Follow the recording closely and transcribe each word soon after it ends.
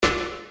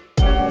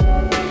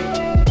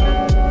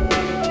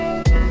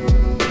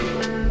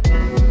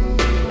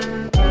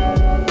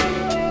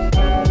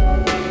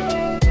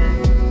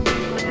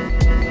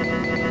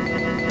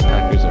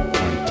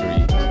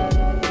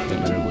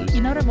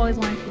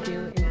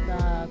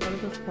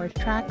horse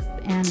tracks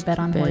and bet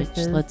on Bitch,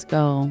 horses. let's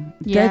go.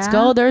 Yeah? Let's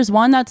go. There's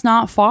one that's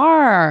not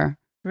far.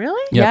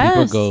 Really? Yeah,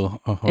 Yes.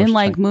 people go In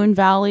like Moon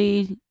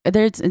Valley.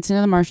 It's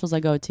near the Marshalls I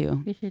go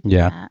to. We should do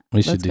Yeah. that.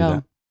 We should Let's do go.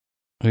 that.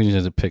 We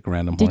need to pick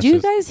random Did horses.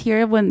 you guys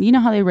hear when, you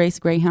know how they race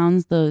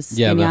greyhounds, those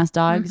skinny ass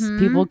dogs? Mhm.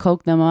 People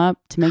coke them up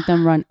to make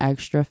them run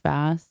extra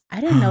fast. I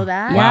didn't know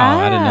that. Wow,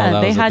 I didn't know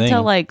that They was a had to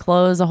thing. like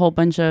close a whole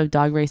bunch of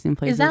dog racing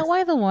places. Is that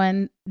why the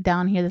one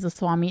down here that's a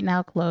swap meet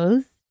now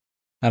closed?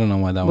 I don't know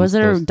why that was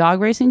one's it a closed. dog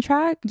racing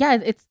track? Yeah,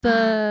 it's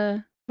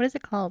the what is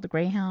it called? The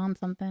Greyhound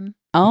something.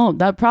 Oh,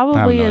 that probably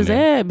I have no is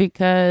idea. it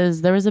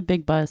because there was a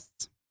big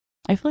bust.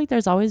 I feel like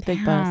there's always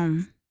big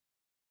busts.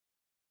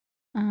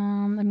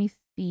 Let me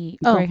see.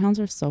 Greyhounds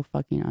are so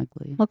fucking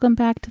ugly. Welcome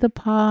back to the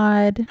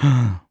pod.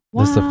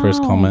 That's the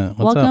first Wow. comment.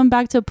 What's Welcome up?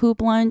 back to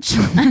Poop Lunch.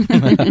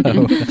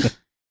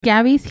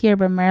 Gabby's here,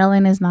 but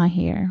Marilyn is not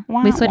here. We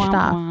Womp, switched womp,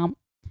 off. womp.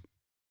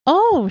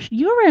 Oh,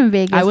 you were in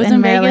Vegas. I was and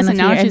in Marilyn Vegas and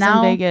now here, she's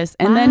in Vegas.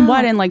 And then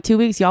what? In like 2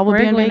 weeks, y'all will We're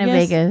be in going to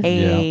Vegas? Vegas.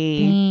 Hey.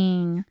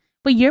 Dang.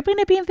 But you're going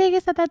to be in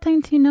Vegas at that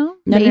time too, no?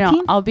 No, The no,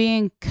 18th? I'll be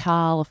in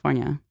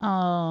California.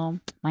 Oh,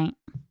 right.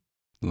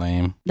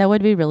 Lame. That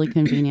would be really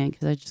convenient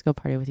because I just go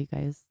party with you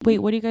guys. Wait,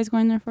 what are you guys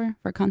going there for?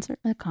 For a concert?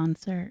 The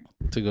concert.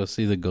 To go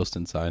see the Ghost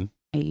Inside.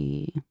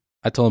 Hey.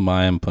 I told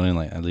Maya I'm putting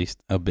like at least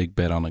a big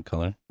bet on a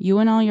color. You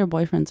and all your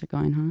boyfriends are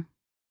going, huh?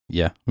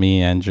 Yeah.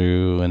 Me,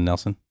 Andrew, and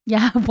Nelson.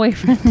 Yeah,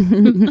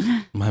 boyfriend.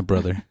 My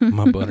brother.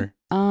 My butter.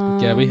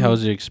 Gabby, how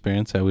was your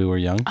experience how we were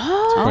young?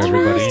 Oh, For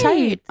everybody. It was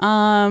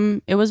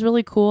tight. It was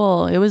really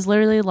cool. It was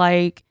literally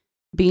like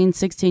being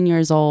 16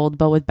 years old,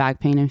 but with back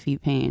pain and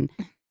feet pain.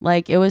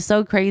 Like, it was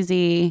so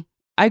crazy.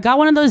 I got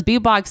one of those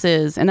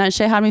beatboxes, and that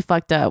shit had me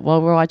fucked up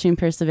while we're watching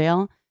Pierce the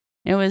Veil.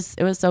 It was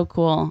so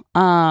cool.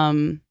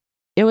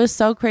 It was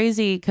so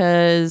crazy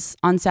because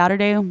on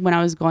Saturday when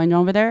I was going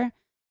over there,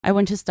 I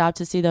went to stop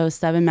to see those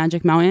 7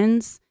 Magic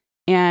Mountains,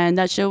 and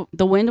that show,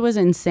 the wind was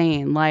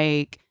insane.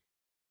 Like,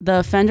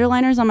 the fender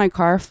liners on my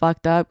car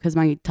fucked up because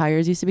my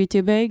tires used to be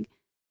too big.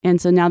 And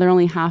so now they're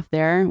only half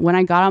there. When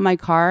I got out my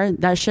car,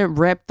 that shit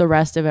ripped the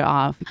rest of it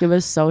off. It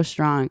was so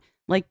strong.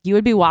 Like, you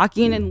would be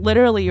walking and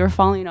literally you're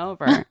falling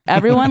over.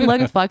 Everyone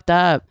looked fucked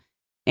up.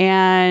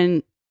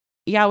 And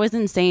yeah, it was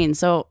insane.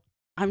 So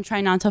I'm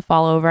trying not to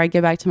fall over. I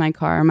get back to my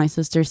car. My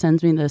sister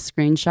sends me the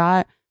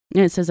screenshot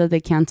and it says that they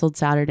canceled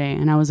Saturday.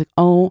 And I was like,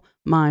 oh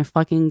my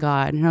fucking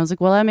God. And I was like,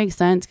 well, that makes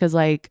sense because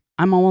like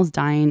I'm almost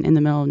dying in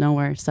the middle of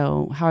nowhere.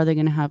 So how are they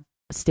going to have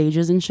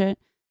stages and shit?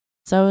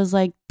 So I was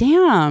like,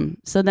 damn.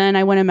 So then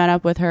I went and met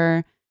up with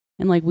her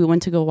and like we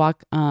went to go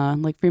walk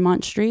like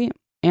Fremont Street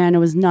and it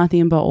was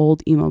nothing but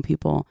old emo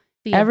people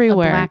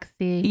everywhere. Black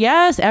Sea.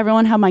 Yes,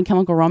 everyone had My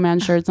Chemical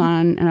Romance shirts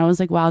on and I was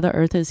like, wow, the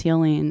earth is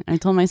healing. And I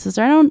told my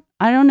sister,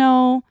 I don't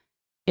know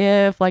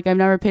if like I've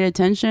never paid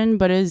attention,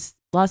 but is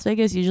Las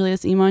Vegas usually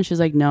this emo? And she's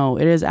like, no,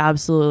 it is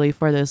absolutely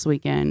for this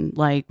weekend.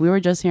 Like we were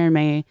just here in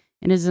May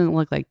and it doesn't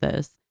look like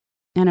this.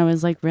 And I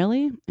was like,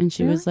 really? And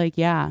she was like,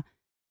 yeah.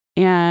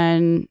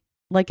 And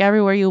like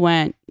everywhere you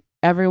went,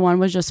 everyone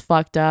was just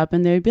fucked up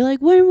and they would be like,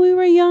 when we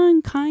were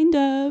young, kind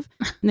of.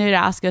 And they'd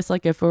ask us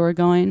like if we were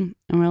going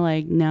and we're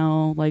like,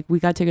 no, like we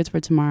got tickets for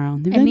tomorrow.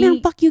 They'd be like,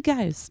 man, fuck you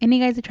guys. Any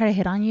guys that try to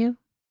hit on you?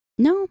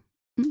 No.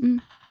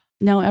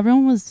 No,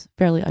 everyone was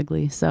fairly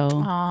ugly. So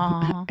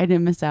Aww. I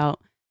didn't miss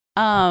out.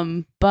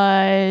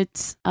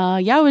 But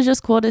yeah, it was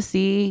just cool to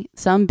see.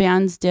 Some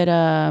bands did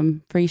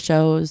free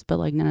shows, but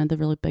like none of the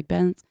really big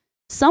bands.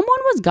 Someone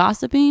was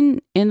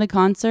gossiping in the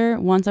concert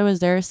once I was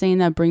there saying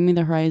that Bring Me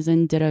the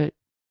Horizon did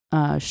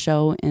a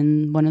show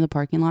in one of the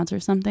parking lots or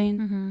something.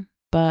 Mm-hmm.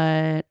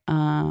 But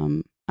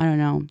I don't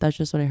know. That's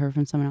just what I heard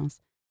from someone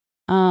else.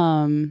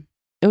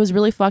 It was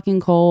really fucking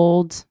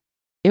cold.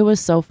 It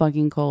was so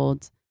fucking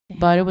cold. Damn.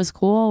 But it was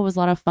cool. It was a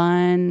lot of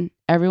fun.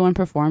 Everyone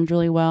performed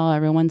really well.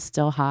 Everyone's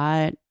still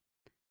hot.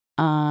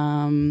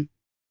 Yeah,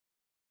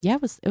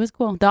 it was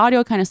cool. The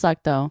audio kind of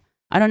sucked though.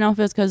 I don't know if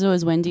it was because it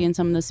was windy and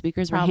some of the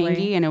speakers were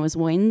hangy and it was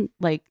wind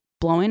like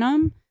blowing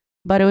them,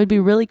 but it would be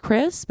really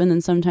crisp and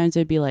then sometimes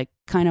it'd be like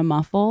kind of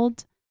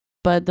muffled,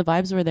 but the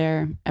vibes were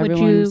there.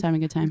 Everyone was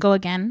having a good time. Go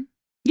again?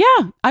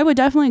 Yeah, I would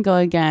definitely go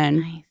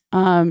again.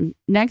 Nice.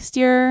 Next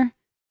year,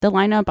 the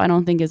lineup I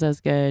don't think is as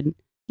good.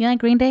 You like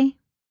Green Day?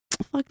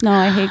 Fuck no,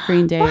 I hate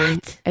Green Day.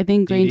 What? I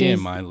think Green Day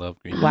is I love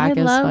Green Day. whack I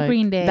as love fuck.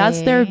 Green Day.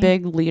 That's their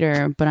big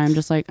leader, but I'm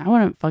just like, I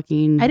wouldn't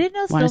fucking I didn't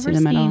know wanna see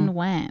them at all. Silverstein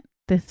went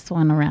this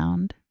one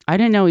around. I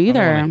didn't know I either.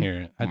 don't want to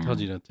hear it. I Yeah. told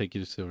you to take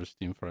you to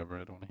Silverstein forever. I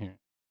don't want to hear it.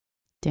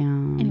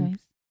 Damn. Anyways.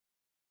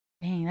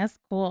 Dang, that's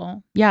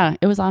cool. Yeah,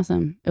 it was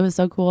awesome. It was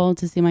so cool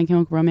to see My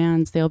Chemical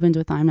Romance. They opened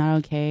with I'm Not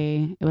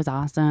Okay. It was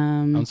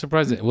awesome. I'm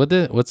surprised.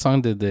 What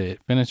song did they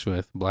finish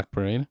with? Black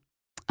Parade?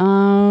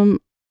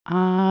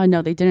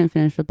 No, they didn't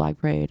finish with Black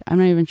Parade. I'm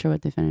not even sure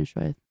what they finished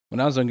with. When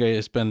I was younger,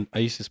 I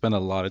used to spend a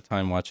lot of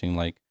time watching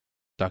like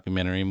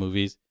documentary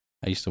movies.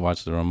 I used to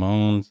watch the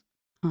Ramones,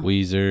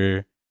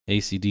 Weezer,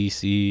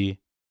 AC/DC,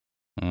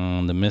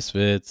 the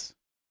Misfits.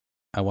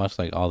 I watched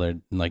like all their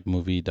like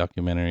movie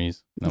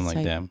documentaries. And I'm That's like,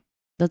 tight. damn.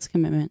 That's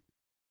commitment.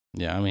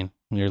 Yeah, I mean,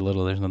 when you're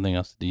little, there's nothing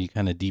else to do. You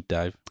kind of deep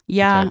dive.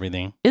 Yeah.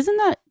 everything. Isn't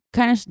that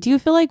kind of, do you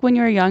feel like when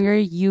you were younger,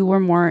 you were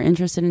more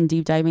interested in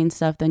deep diving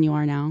stuff than you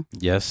are now?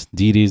 Yes,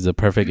 Didi's the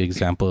perfect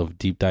example of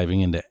deep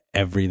diving into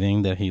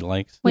everything that he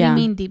likes. What do Yeah. you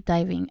mean deep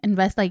diving?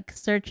 Invest like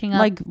searching up,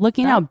 Like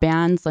looking stuff? at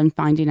bands and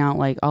finding out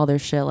like all their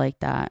shit like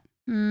that.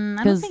 I don't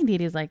 'Cause- think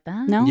Didi's like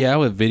that. No? Yeah,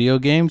 with video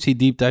games, he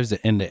deep dives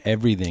into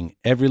everything,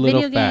 every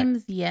little Video fact.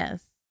 games,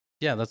 yes.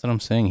 Yeah, that's what I'm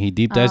saying. He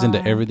deep dives into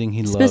Oh. everything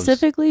he loves.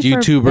 Specifically for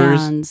YouTubers.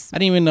 bands. I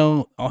didn't even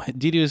know.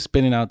 Didi was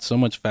spinning out so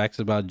much facts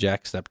about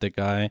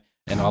Jacksepticeye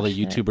and all the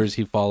shit. YouTubers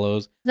he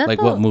follows, Is that like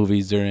the- what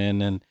movies they're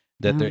in and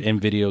that they're Oh. in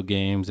video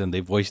games and they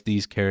voice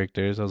these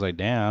characters. I was like,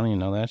 damn, I didn't even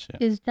know that shit.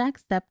 Is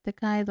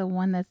Jacksepticeye the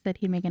one that said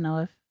he'd make an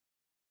OF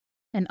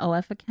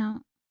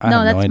account? I No,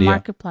 have that's no idea.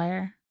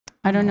 Markiplier.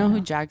 I don't know who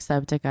Oh.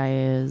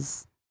 Jacksepticeye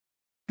is.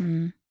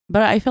 Mm.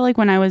 But I feel like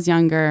when I was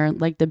younger,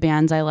 like the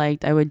bands I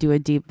liked, I would do a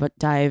deep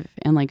dive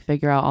and like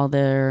figure out all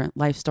their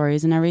life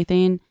stories and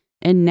everything.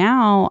 And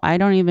now I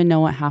don't even know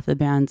what half the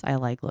bands I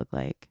like look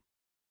like.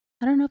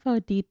 I don't know if I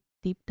would deep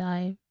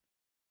dive.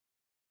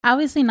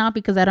 Obviously not,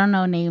 because I don't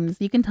know names.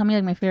 You can tell me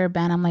like my favorite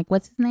band. I'm like,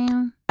 what's his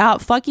name?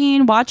 Out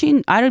fucking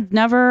watching,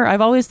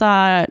 I've always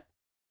thought,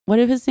 what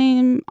is his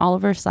name?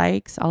 Oliver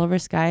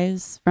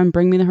Skies from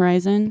Bring Me the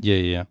Horizon.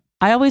 Yeah.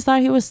 I always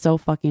thought he was so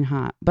fucking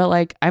hot, but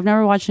like I've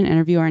never watched an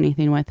interview or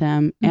anything with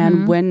him. And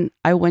Mhm. when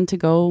I went to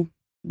go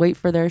wait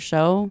for their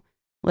show,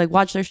 like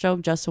watch their show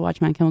just to watch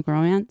My Chemical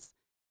Romance,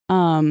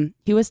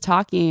 he was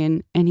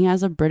talking and he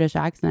has a British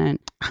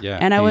accent, Yeah.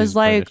 and I was he's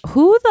like, British.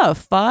 who the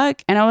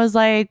fuck? And I was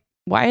like,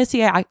 why is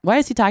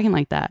he talking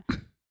like that?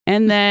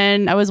 And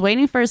then I was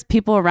waiting for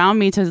people around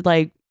me to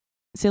like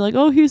say like,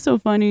 oh, he's so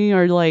funny,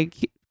 or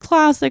like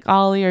classic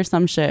Ollie or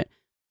some shit.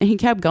 And he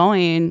kept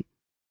going.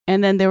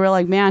 And then they were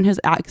like, man,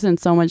 his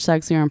accent's so much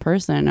sexier in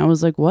person. I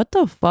was like, what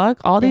the fuck?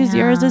 All these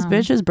years this Damn.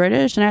 bitch is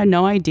British and I had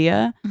no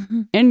idea.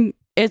 And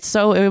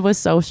it was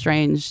so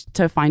strange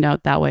to find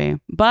out that way.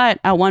 But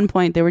at one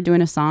point they were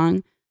doing a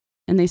song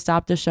and they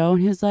stopped the show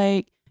and he was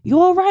like, you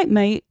all right,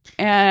 mate?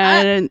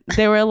 And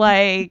they were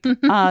like,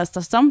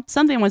 so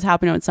something was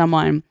happening with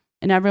someone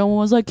and everyone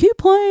was like, keep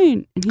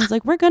playing. And he's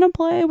like, we're gonna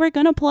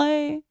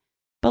play.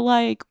 But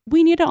like,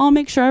 we need to all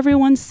make sure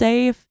everyone's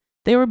safe.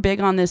 They were big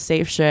on this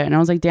safe shit. And I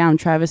was like, damn,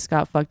 Travis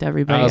Scott fucked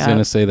everybody I was up. going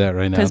to say that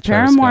right now. Because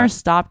Travis Paramore Scott.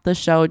 stopped the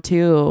show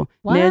too,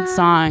 What?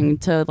 mid-song,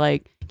 to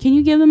like, can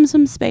you give them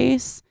some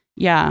space?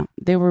 Yeah,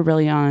 they were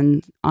really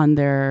on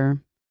their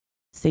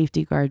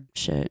safety guard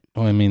shit.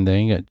 Well, I mean,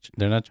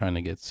 they're not trying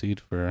to get sued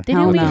for.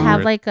 Didn't we no.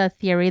 have like a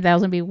theory that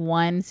was gonna be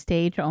one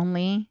stage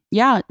only?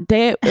 Yeah,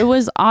 it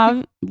was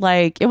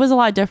like it was a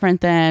lot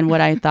different than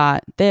what I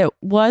thought. It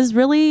was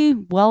really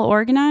well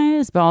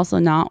organized, but also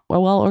not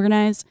well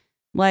organized.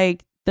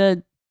 Like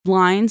the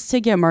lines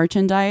to get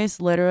merchandise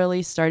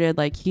literally started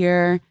like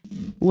here,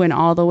 went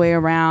all the way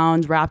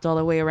around, wrapped all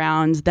the way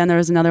around. Then there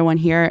was another one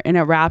here and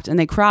it wrapped and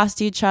they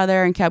crossed each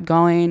other and kept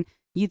going.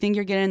 You think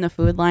you're getting the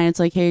food line. It's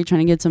like, hey, you're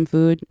trying to get some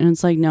food. And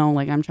it's like, no,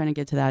 like I'm trying to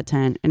get to that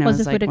tent. And I Was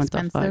was the like, food what the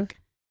expensive?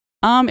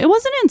 fuck? It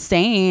wasn't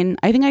insane.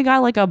 I think I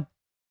got like a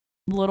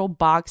little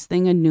box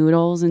thing of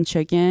noodles and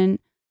chicken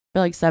for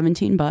like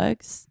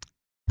 $17.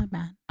 Not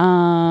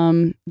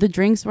bad. The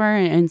drinks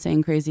weren't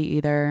insane crazy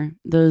either.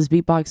 Those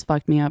beatbox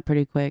fucked me up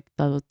pretty quick.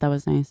 That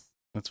was nice.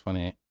 That's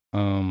funny.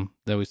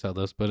 That we saw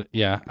those, but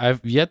yeah,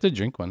 I've yet to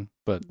drink one,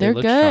 but they They're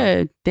look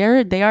good.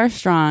 strong. They are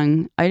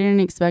strong. I didn't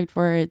expect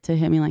for it to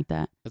hit me like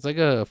that. It's like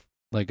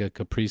a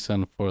Capri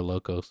Sun Four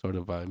Loko sort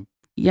of vibe.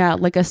 Yeah,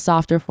 like a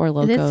softer Four Is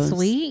Locos. it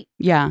sweet?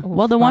 Yeah. Oh,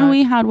 Well, the one fuck.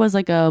 we had was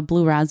like a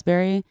blue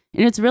raspberry,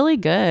 and it's really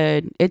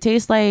good. It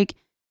tastes like,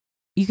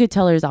 you could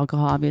tell there's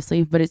alcohol,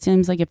 obviously, but it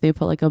seems like if they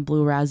put like a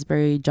blue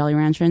raspberry Jolly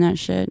Rancher in that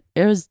shit,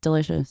 it was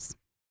delicious.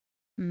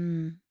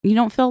 Mm. You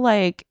don't feel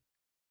like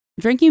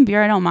drinking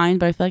beer. I don't mind,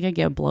 but I feel like I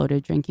get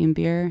bloated drinking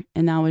beer,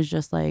 and that was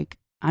just like,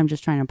 I'm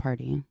just trying to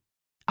party.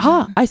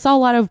 I saw a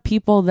lot of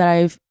people that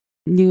I've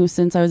knew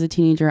since I was a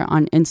teenager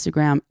on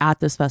Instagram at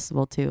this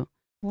festival too.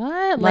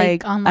 What?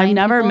 Like online I've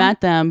never people?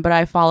 met them, but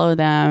I follow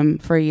them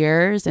for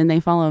years and they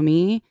follow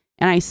me.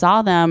 And I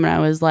saw them and I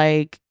was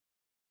like,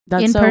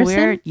 that's In so person?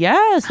 weird.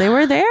 Yes, they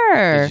were Did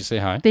there. you say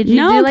hi? Did you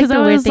No, do like 'cause the I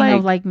weird was thing like-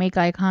 of like make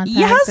eye contact?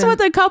 Yes, and- with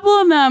a couple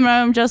of them. And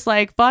I'm just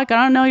like, fuck, I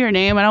don't know your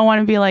name. I don't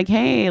want to be like,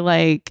 hey,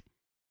 like,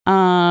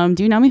 do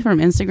you know me from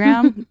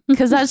Instagram?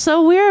 Because that's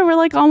so weird. We're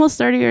like almost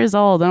 30 years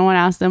old. I don't want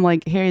to ask them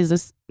like, hey, is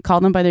this,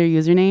 call them by their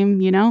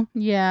username, you know?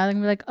 Yeah, they're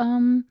gonna be like,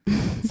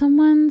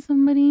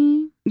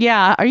 somebody.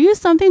 Yeah. Are you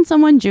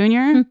someone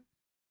junior?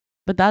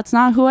 But that's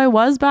not who I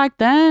was back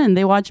then.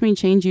 They watched me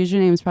change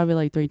usernames probably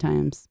like 3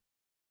 times.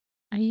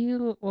 Are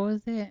you? What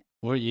was it?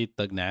 Were you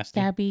Thug Nasty?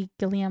 Gabby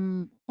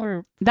Gilliam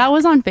or That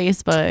was on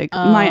Facebook,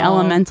 my Oh.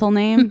 elemental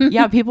name.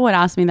 Yeah, people would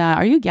ask me that.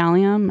 Are you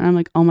Gallium? And I'm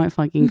like, oh my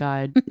fucking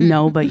God.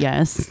 No, but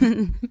yes.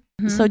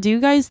 So do you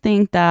guys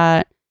think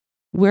that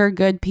we're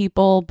good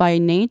people by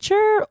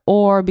nature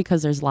or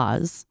because there's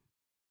laws?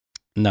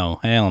 No,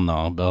 hell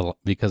no, but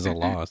because of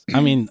laws.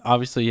 I mean,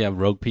 obviously you have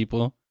rogue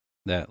people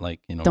that like,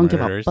 Don't give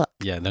a murderers. fuck.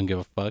 Yeah, don't give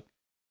a fuck.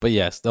 But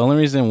yes, the only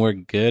reason we're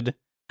good,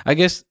 I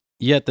guess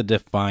you have to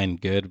define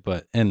good,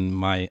 but in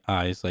my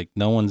eyes, like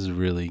no one's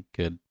really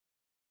good.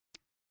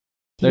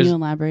 Can you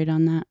elaborate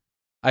on that?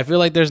 I feel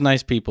like there's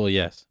nice people,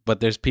 yes, but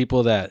there's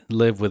people that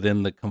live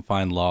within the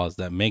confined laws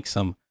that make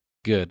some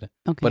good.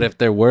 Okay. But if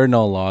there were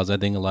no laws, I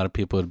think a lot of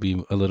people would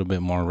be a little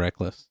bit more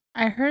reckless.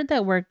 I heard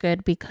that we're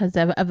good because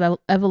of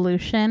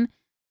evolution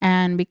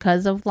and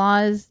because of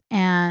laws.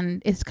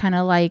 And it's kind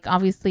of like,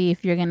 obviously,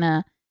 if you're going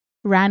to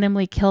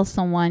randomly kill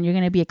someone, you're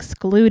going to be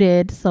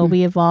excluded. So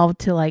we evolved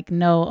to like,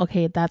 no,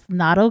 okay, that's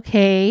not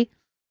okay.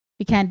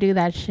 We can't do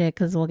that shit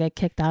because we'll get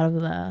kicked out of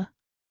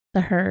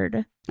the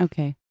herd.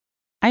 Okay.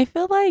 I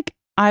feel like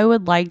I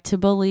would like to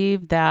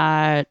believe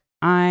that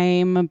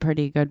I'm a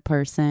pretty good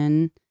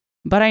person,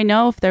 but I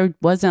know if there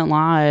wasn't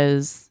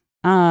laws,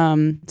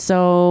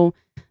 so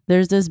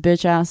there's this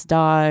bitch ass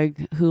dog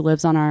who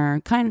lives on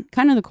our kind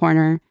of the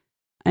corner,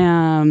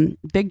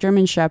 big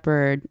German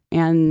Shepherd,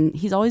 and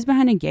he's always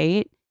behind a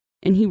gate,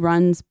 and he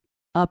runs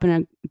up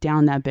and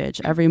down that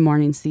bitch every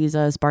morning, sees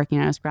us, barking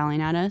at us,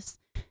 growling at us.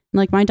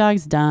 Like, my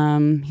dog's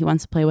dumb. He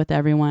wants to play with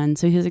everyone.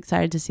 So he was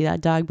excited to see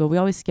that dog. But we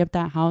always skip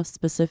that house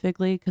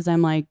specifically because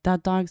I'm like,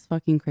 that dog's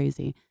fucking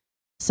crazy.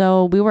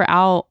 So we were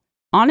out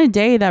on a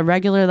day that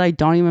regular, like,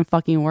 don't even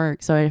fucking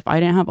work. So if I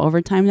didn't have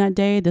overtime that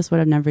day, this would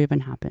have never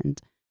even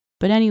happened.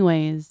 But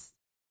anyways,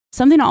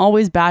 something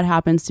always bad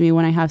happens to me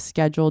when I have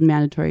scheduled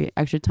mandatory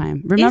extra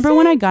time. Remember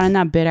when I got in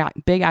that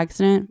big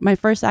accident? My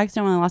first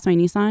accident when I lost my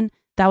Nissan?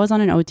 That was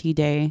on an OT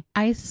day.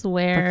 I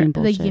swear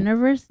the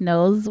universe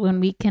knows when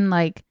we can,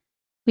 like,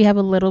 we have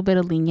a little bit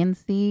of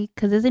leniency,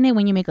 because isn't it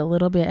when you make a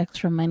little bit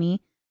extra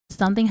money,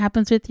 something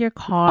happens with your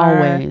car?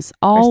 Always.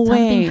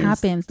 Something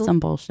happens. Some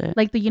bullshit.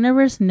 Like, the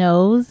universe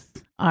knows,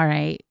 all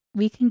right,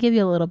 we can give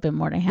you a little bit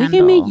more to handle.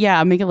 We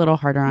can make it a little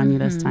harder on you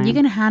this time. You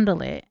can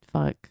handle it.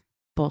 Fuck.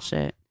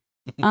 Bullshit.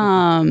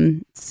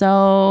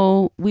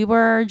 So we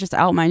were just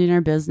out minding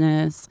our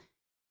business,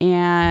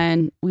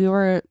 and we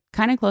were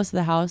kind of close to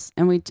the house,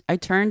 and I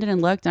turned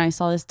and looked, and I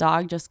saw this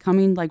dog just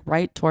coming like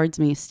right towards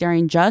me,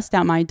 staring just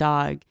at my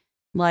dog.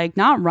 Like,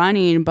 not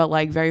running, but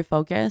like very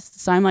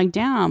focused. So I'm like,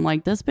 damn,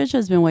 like this bitch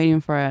has been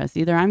waiting for us.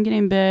 Either I'm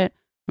getting bit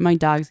or my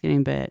dog's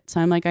getting bit. So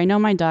I'm like, I know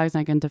my dog's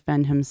not going to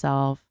defend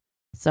himself.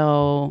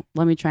 So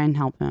let me try and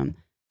help him.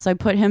 So I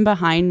put him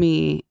behind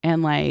me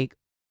and like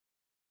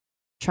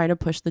try to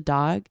push the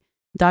dog.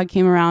 Dog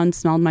came around,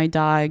 smelled my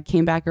dog,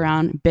 came back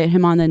around, bit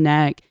him on the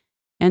neck.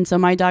 And so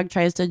my dog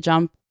tries to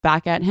jump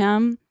back at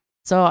him.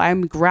 So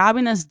I'm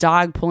grabbing this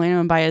dog, pulling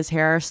him by his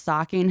hair,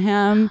 stalking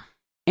him.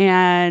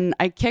 And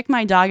I kick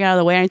my dog out of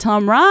the way and I tell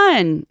him,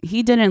 run.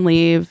 He didn't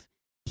leave.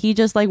 He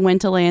just like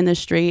went to lay in the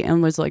street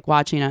and was like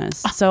watching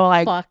us. So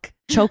like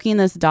choking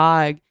this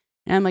dog.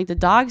 And I'm like, the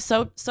dog's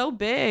so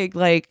big.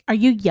 Like, are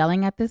you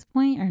yelling at this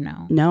point or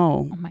no?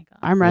 No. Oh my God.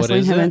 I'm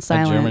wrestling him in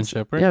silence. A German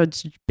Shepherd? Yeah,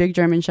 it's big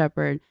German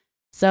Shepherd.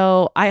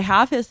 So I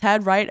have his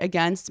head right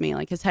against me.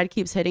 Like, his head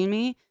keeps hitting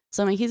me.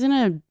 So I'm like, he's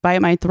going to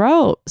bite my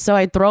throat. So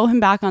I throw him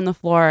back on the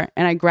floor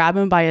and I grab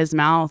him by his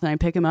mouth and I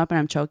pick him up and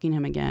I'm choking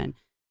him again.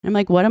 I'm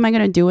like, what am I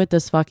going to do with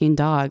this fucking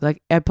dog?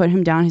 Like, I put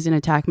him down. He's going to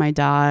attack my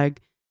dog.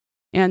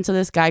 And so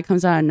this guy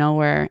comes out of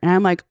nowhere. And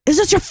I'm like, is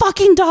this your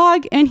fucking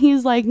dog? And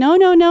he's like, no,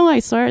 I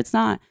swear it's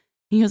not.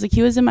 And he was like,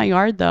 he was in my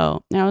yard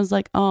though. And I was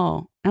like,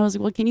 oh. And I was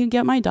like, well, can you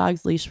get my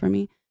dog's leash for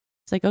me?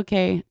 It's like,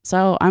 okay.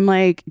 So I'm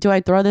like, do I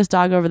throw this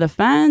dog over the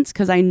fence?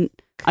 Because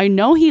I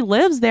know he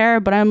lives there,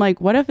 but I'm like,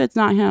 what if it's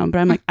not him? But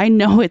I'm like, I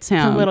know it's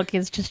him. The little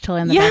kid's just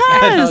chilling in the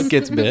backyard. I know it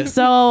gets bit.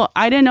 So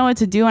I didn't know what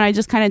to do. And I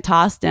just kind of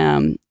tossed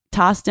him.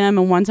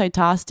 And once I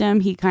tossed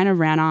him, he kind of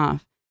ran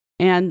off.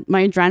 And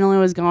my adrenaline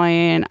was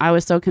going. I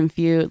was so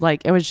confused.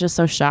 Like, it was just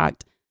so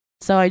shocked.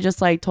 So I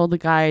just like told the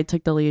guy,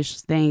 took the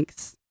leash,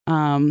 thanks.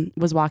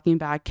 Was walking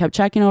back, kept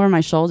checking over my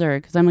shoulder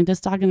because I'm like,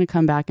 this dog gonna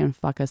come back and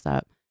fuck us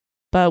up.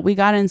 But we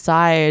got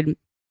inside,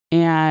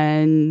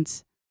 and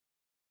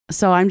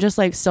so I'm just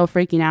like still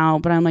freaking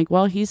out. But I'm like,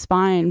 well, he's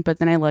fine. But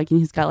then I look and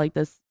he's got like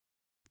this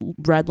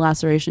red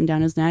laceration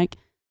down his neck.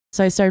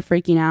 So I started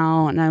freaking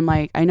out, and I'm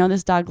like, I know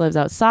this dog lives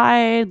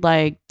outside.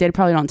 Like, they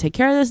probably don't take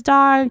care of this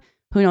dog.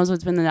 Who knows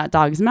what's been in that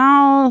dog's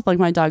mouth? Like,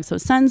 my dog's so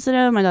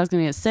sensitive. My dog's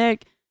gonna get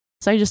sick.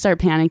 So I just start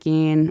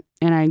panicking,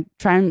 and I'm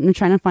trying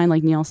to find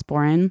like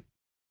Neosporin,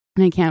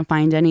 and I can't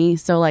find any.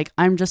 So like,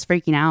 I'm just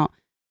freaking out.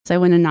 So I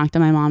went and knocked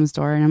on my mom's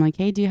door, and I'm like,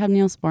 hey, do you have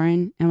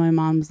Neosporin? And my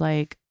mom's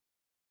like,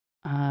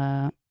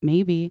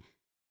 maybe.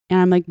 And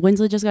I'm like,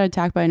 Winslow just got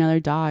attacked by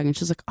another dog. And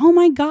she's like, oh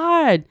my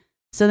God.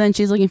 So then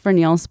she's looking for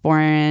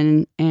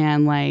Neosporin,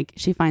 and like,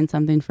 she finds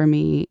something for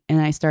me,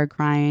 and I start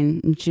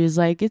crying, and she's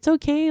like, it's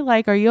okay.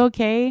 Like, are you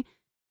okay?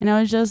 And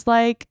I was just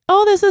like,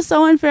 oh, this is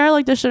so unfair.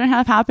 Like, this shouldn't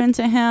have happened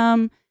to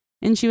him.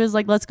 And she was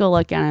like, let's go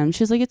look at him.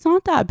 She's like, it's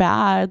not that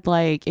bad.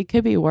 Like, it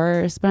could be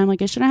worse. But I'm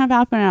like, it shouldn't have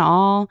happened at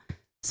all.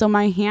 So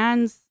my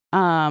hands,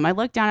 I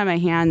looked down at my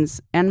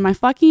hands, and my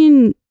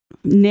fucking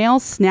nail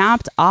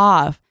snapped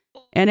off,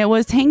 and it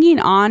was hanging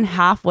on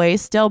halfway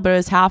still, but it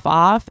was half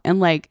off. And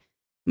like,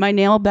 my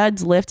nail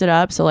beds lifted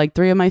up, so like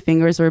 3 of my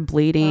fingers were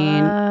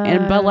bleeding,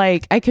 but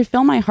like I could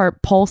feel my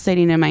heart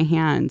pulsating in my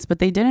hands, but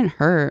they didn't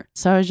hurt.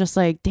 So I was just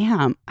like,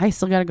 damn, I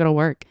still gotta go to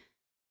work.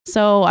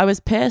 So I was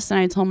pissed and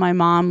I told my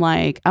mom,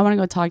 like, I want to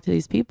go talk to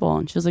these people.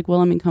 And she was like, well,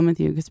 let me come with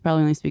you because you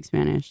probably only speak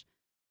Spanish.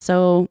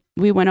 So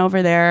we went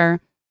over there.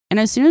 And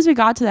as soon as we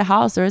got to the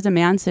house, there was a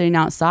man sitting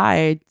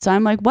outside. So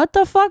I'm like, what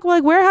the fuck?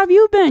 Like, where have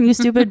you been, you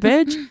stupid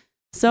bitch?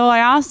 So I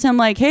asked him,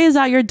 like, hey, is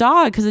that your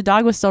dog? Because the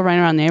dog was still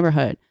running around the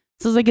neighborhood.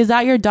 So I was like, is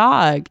that your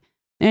dog?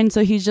 And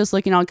so he's just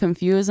looking all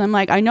confused. I'm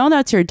like, I know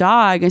that's your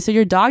dog. I said,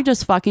 your dog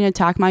just fucking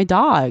attacked my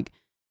dog.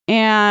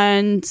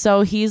 And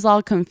so he's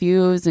all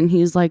confused and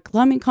he's like,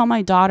 let me call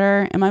my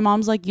daughter. And my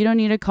mom's like, you don't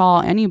need to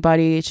call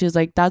anybody. She's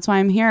like, that's why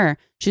I'm here.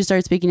 She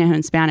started speaking to him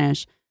in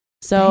Spanish.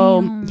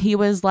 So he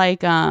was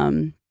like,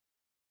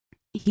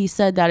 he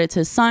said that it's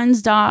his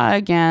son's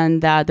dog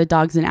and that the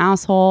dog's an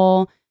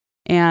asshole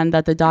and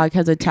that the dog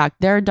has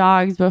attacked their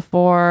dogs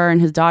before. And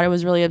his daughter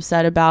was really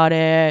upset about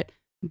it,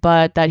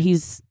 but that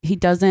he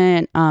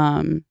doesn't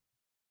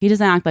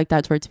act like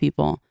that towards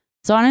people.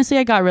 So honestly,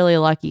 I got really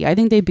lucky. I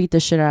think they beat the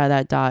shit out of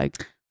that dog.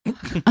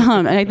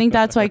 And I think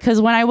that's why, because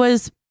when I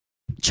was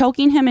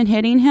choking him and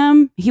hitting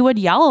him, he would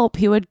yelp,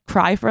 he would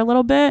cry for a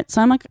little bit.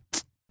 So I'm like,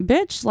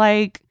 bitch,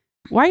 like,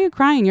 why are you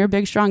crying? You're a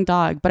big, strong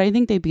dog. But I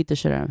think they beat the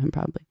shit out of him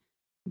probably.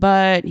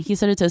 But he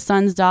said it's his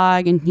son's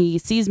dog and he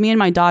sees me and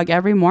my dog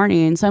every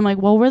morning. So I'm like,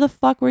 well, where the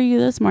fuck were you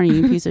this morning,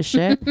 you piece of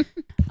shit?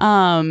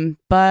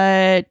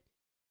 But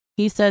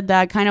he said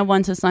that kind of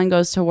once his son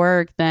goes to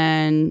work,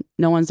 then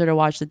no one's there to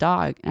watch the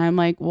dog. And I'm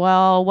like,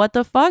 well, what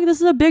the fuck? This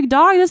is a big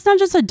dog. This is not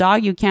just a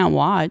dog you can't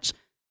watch.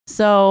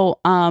 So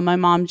my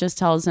mom just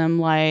tells him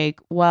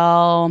like,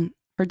 well,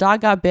 her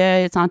dog got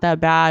bit. It's not that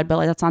bad, but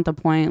like, that's not the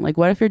point. Like,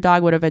 what if your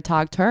dog would have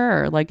attacked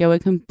her? Like, it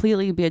would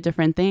completely be a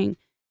different thing.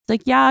 It's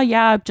like,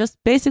 yeah. Just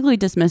basically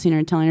dismissing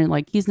her, telling her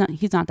like, he's not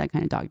that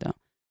kind of dog though.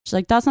 She's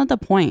like, that's not the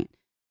point.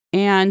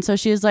 And so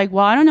she's like,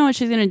 well, I don't know what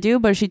she's going to do,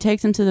 but if she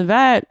takes him to the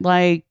vet,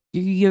 like, are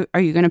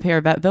you going to pay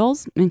her vet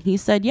bills? And he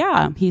said,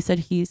 yeah. He said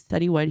he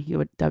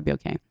would, that'd be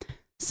okay.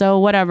 So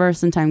whatever,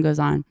 some time goes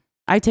on.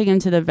 I take him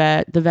to the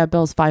vet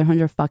bill's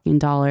 $500 fucking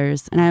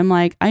dollars. And I'm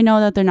like, I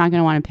know that they're not going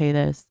to want to pay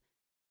this.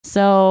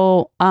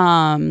 So,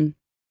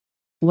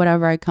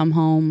 whatever, I come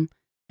home,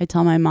 I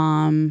tell my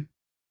mom,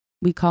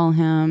 we call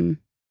him.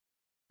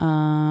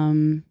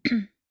 I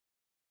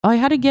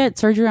had to get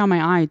surgery on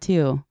my eye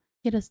too.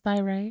 Get a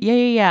thyroid?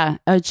 Yeah.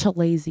 A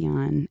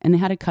chalazion. And they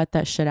had to cut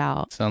that shit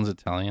out. Sounds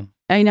Italian.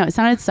 I know, it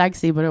sounded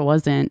sexy, but it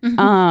wasn't.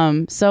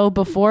 So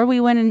before we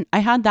went in, I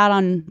had that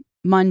on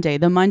Monday,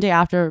 the Monday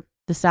after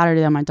the Saturday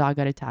that my dog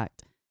got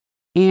attacked.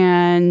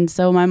 And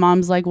so my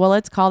mom's like, well,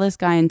 let's call this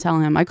guy and tell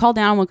him. I called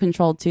animal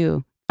control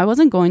too. I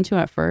wasn't going to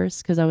at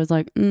first because I was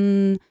like,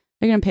 they're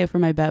going to pay for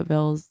my vet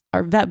bills.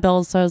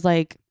 So I was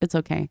like, it's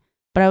okay.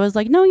 But I was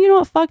like, no, you know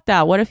what? Fuck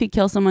that. What if he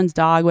kills someone's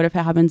dog? What if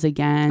it happens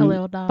again? A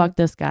little dog. Fuck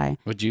this guy.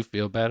 Would you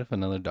feel bad if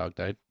another dog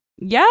died?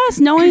 Yes,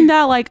 knowing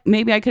that like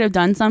maybe I could have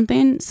done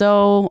something.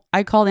 So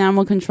I called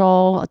animal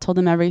control. I told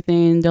them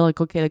everything. They're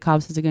like, okay, the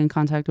cops is to get in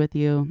contact with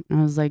you. And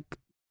I was like,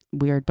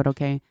 weird, but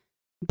okay.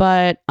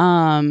 But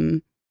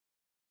so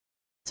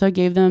I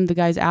gave them the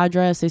guy's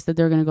address. They said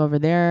they were going to go over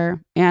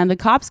there. And the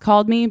cops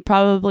called me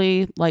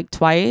probably like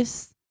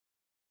twice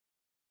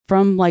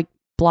from like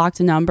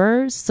blocked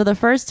numbers. So the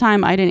first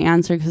time I didn't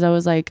answer because I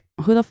was like,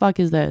 who the fuck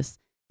is this?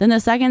 Then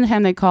the second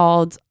time they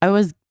called, I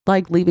was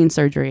like leaving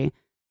surgery.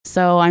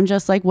 So I'm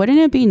just like, wouldn't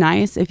it be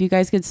nice if you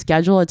guys could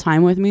schedule a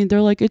time with me? They're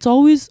like, it's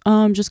always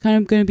just kind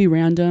of going to be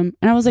random.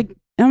 And I was like,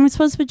 am I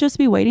supposed to just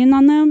be waiting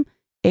on them?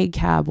 A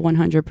cab,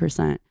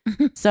 100%.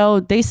 So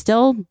they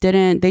still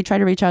didn't. They tried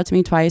to reach out to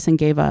me twice and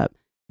gave up.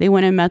 They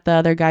went and met the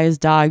other guy's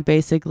dog,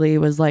 basically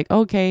was like,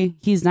 okay,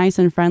 he's nice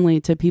and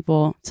friendly to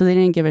people. So they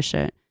didn't give a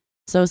shit.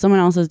 So someone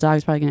else's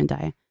dog's probably going to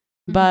die.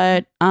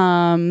 But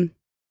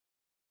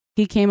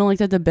he came and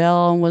looked at the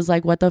bill and was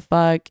like, what the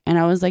fuck? And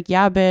I was like,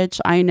 yeah, bitch,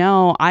 I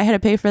know. I had to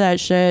pay for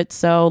that shit.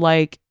 So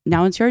like,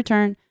 now it's your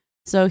turn.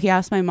 So he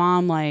asked my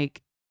mom,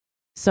 like,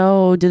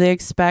 so do they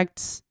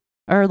expect,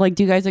 or like,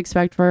 do you guys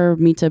expect for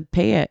me to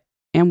pay it?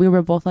 And we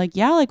were both like,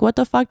 yeah, like, what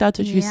the fuck? That's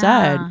what you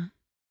said.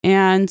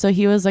 And so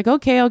he was like,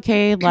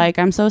 okay. Like,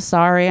 I'm so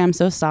sorry.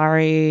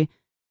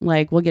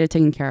 Like, we'll get it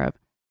taken care of.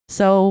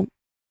 So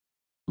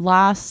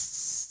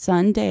last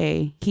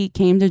Sunday, he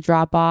came to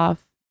drop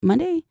off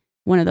Monday.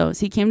 One of those.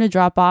 He came to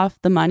drop off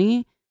the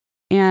money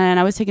and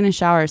I was taking a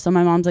shower. So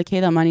my mom's like, hey,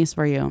 that money's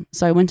for you.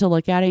 So I went to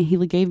look at it. He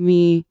gave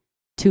me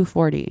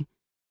 $240.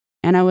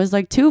 And I was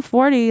like,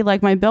 $240?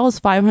 Like my bill is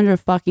 $500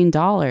 fucking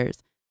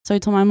dollars. So I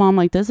told my mom,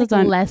 like, this is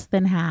less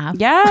than half.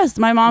 Yes.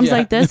 My mom's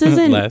like, this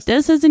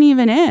isn't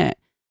even it.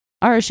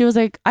 Or she was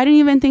like, I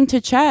didn't even think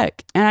to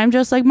check. And I'm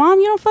just like, Mom,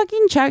 you don't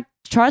fucking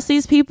trust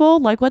these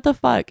people. Like, what the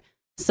fuck?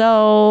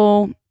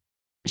 So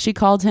she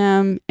called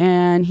him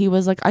and he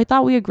was like, I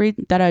thought we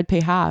agreed that I'd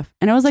pay half.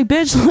 And I was like,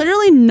 bitch,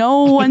 literally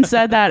no one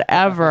said that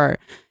ever.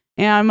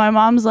 And my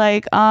mom's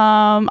like,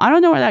 I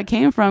don't know where that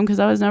came from because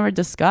that was never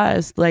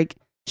discussed. Like,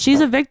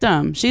 she's a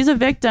victim.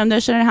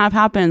 This shouldn't have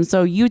happened.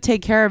 So you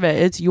take care of it.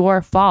 It's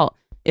your fault.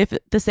 If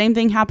the same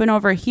thing happened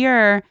over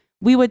here,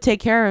 we would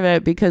take care of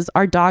it because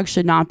our dog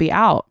should not be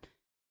out.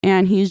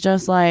 And he's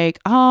just like,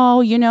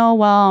 oh,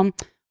 well,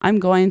 I'm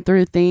going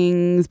through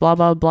things, blah,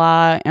 blah,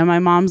 blah. And my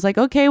mom's like,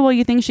 okay, well,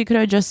 you think she could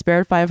have just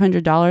spared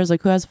 $500?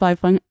 Like, who has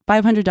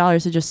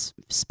 $500 to just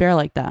spare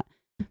like that?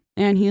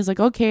 And he's like,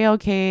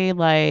 okay,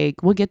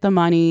 like, we'll get the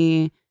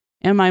money.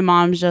 And my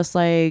mom's just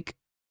like,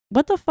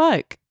 what the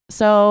fuck?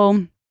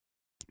 So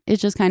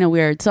it's just kind of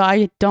weird. So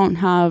I don't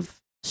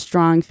have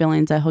strong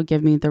feelings that he'll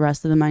give me the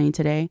rest of the money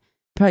today.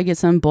 Probably get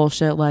some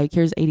bullshit like,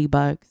 here's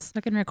 $80.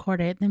 I can record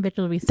it. Then bitch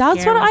will be scared.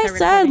 That's what I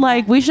said.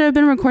 Like, we should have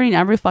been recording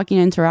every fucking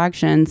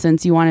interaction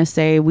since you want to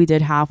say we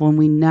did half when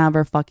we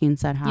never fucking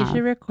said half. You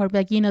should record,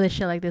 like, you know, the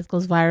shit like this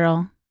goes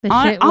viral.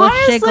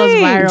 Honestly, shit goes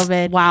viral,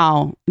 bitch.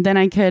 Wow. Then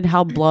I could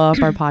help blow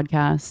up our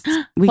podcast.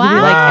 We could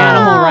be like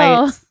animal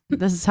rights.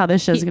 This is how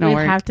this shit's gonna work.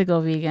 We have to go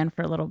vegan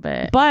for a little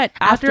bit. But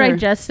after I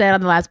just said on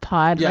the last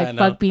pod,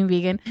 fuck being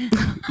vegan.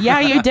 Yeah,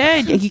 you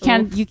did. You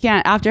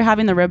can't after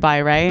having the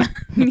ribeye, right?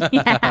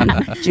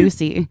 Yeah.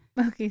 Juicy.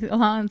 Okay,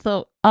 hold on.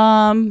 So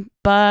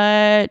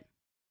but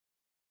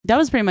that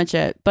was pretty much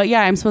it. But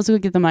yeah, I'm supposed to go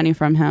get the money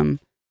from him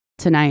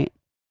tonight.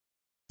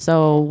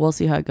 So we'll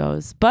see how it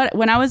goes. But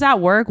when I was at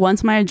work,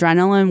 once my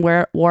adrenaline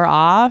wore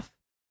off,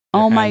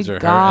 oh my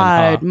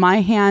God,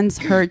 my hands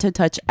hurt to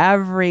touch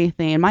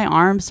everything. My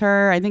arms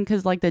hurt. I think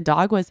because like the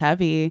dog was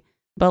heavy.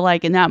 But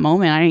like in that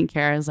moment, I didn't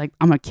care. I was like,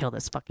 I'm going to kill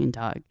this fucking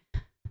dog.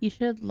 You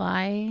should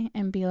lie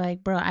and be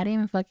like, bro,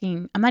 I'm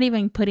not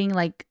even putting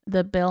like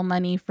the bill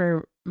money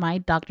for my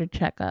doctor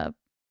checkup.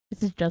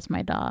 This is just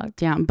my dog.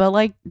 Damn. But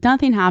like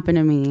nothing happened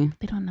to me.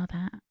 They don't know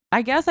that.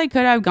 I guess I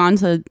could have gone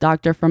to the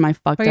doctor for my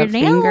fucked up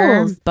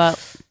finger,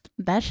 but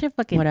that shit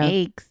fucking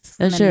aches.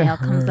 That shit nail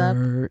comes up.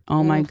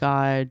 Oh my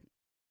God.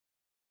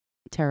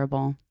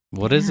 Terrible.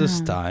 What is this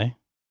dye?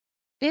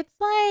 It's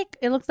like,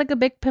 it looks like a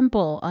big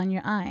pimple on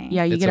your eye.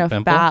 Yeah, you get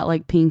a fat,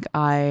 like pink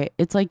eye.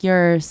 It's like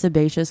your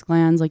sebaceous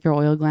glands, like your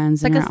oil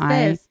glands in your eye. Like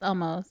a cyst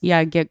almost.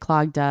 Yeah, get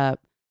clogged up.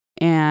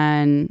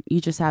 And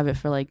you just have it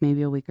for like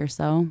maybe a week or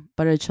so.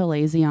 But a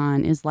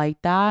chalazion is like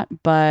that,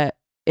 but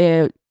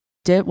it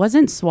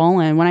wasn't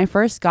swollen. When I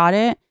first got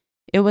it,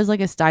 it was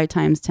like a sty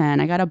times 10.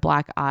 I got a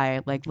black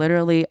eye, like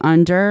literally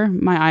under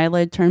my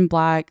eyelid turned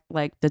black,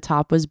 like the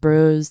top was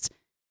bruised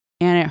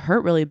and it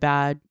hurt really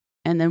bad.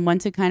 And then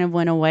once it kind of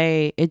went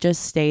away, it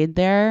just stayed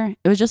there.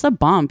 It was just a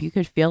bump. You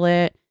could feel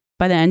it.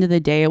 By the end of the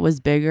day, it was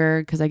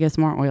bigger because I guess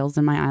more oils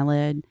in my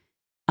eyelid.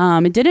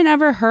 It didn't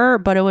ever hurt,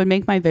 but it would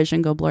make my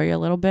vision go blurry a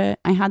little bit.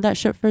 I had that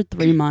shit for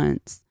 3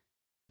 months.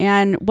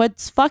 And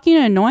what's fucking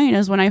annoying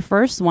is when I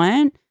first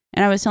went,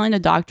 and I was telling the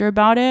doctor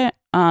about it.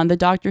 The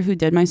doctor who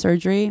did my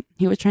surgery,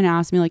 he was trying to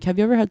ask me, like, have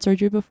you ever had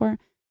surgery before? I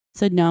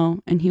said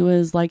no. And he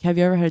was like, have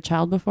you ever had a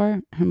child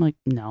before? I'm like,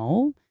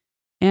 no.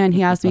 And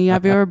he asked me,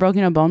 have you ever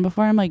broken a bone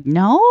before? I'm like,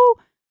 no.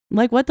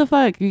 Like, what the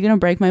fuck? You're going to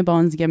break my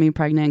bones, get me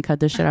pregnant, and cut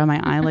the shit out of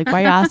my eye? Like, why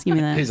are you asking me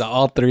this? These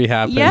all three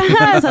happened.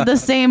 Yes, at the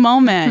same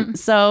moment.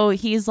 So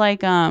he's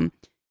like,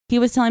 he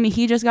was telling me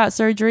he just got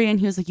surgery, and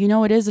he was like, you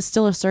know, it's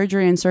still a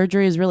surgery, and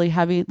surgery is really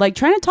heavy. Like,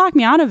 trying to talk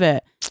me out of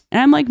it.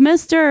 And I'm like,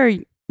 mister,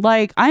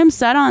 like, I am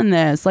set on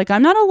this. Like,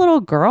 I'm not a little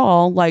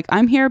girl. Like,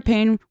 I'm here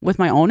paying with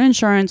my own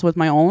insurance, with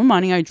my own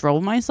money. I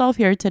drove myself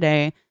here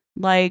today.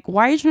 Like,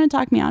 why are you trying to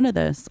talk me out of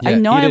this? Yeah, I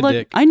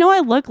know I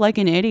look like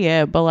an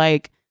idiot, but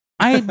like,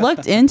 I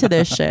looked into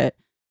this shit.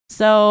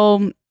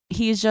 So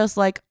he's just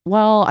like,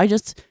 well,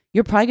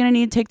 you're probably going to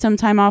need to take some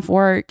time off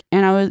work.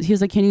 And he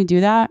was like, can you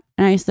do that?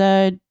 And I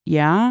said,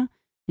 yeah.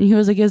 And he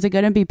was like, is it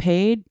going to be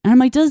paid? And I'm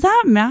like, does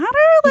that matter?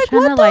 Like,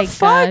 what the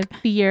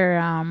fuck? Be your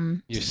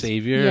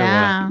savior?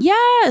 Yeah.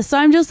 Yeah. So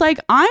I'm just like,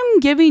 I'm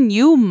giving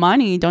you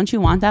money. Don't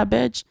you want that,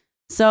 bitch?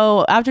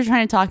 So after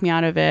trying to talk me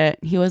out of it,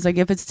 he was like,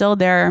 if it's still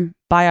there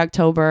by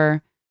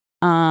October,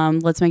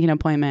 let's make an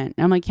appointment.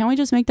 And I'm like, can't we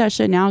just make that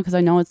shit now? Because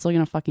I know it's still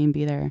going to fucking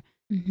be there.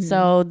 Mm-hmm.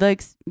 So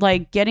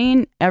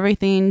getting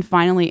everything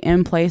finally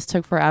in place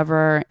took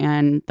forever.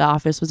 And the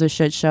office was a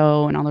shit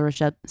show and all the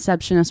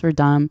receptionists were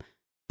dumb.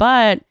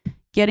 But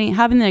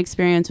having the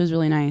experience was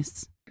really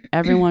nice.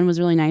 Everyone was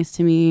really nice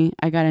to me.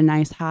 I got a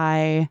nice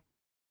high.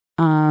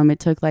 It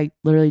took like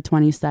literally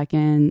 20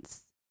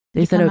 seconds.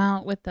 They said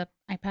out with the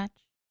eye patch?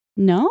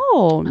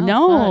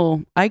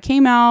 No. I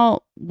came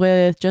out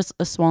with just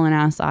a swollen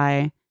ass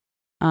eye.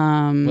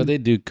 What they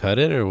do, cut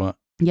it or what?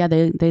 Yeah,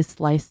 they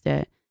sliced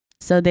it.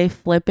 So they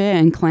flip it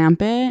and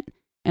clamp it,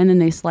 and then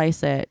they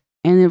slice it.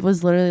 And it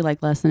was literally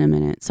like less than a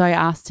minute. So I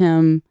asked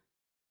him,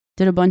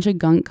 did a bunch of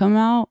gunk come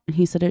out? And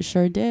he said it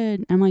sure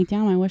did. I'm like,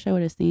 damn, I wish I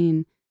would have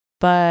seen.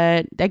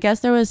 But I guess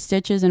there was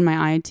stitches in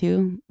my eye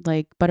too,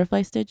 like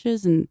butterfly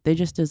stitches, and they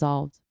just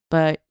dissolved.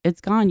 But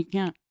it's gone. You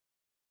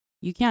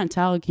can't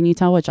tell. Can you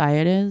tell which eye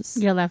it is?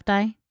 Your left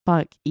eye?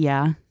 Fuck,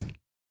 yeah.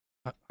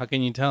 How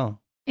can you tell?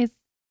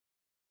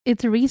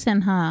 It's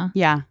recent, huh?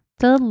 Yeah.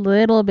 It's a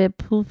little bit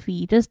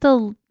poofy.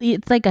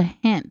 It's like a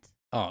hint.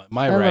 Oh,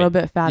 my a right. A little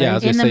bit fatter. Yeah,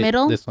 in the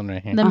middle? This one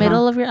right here. The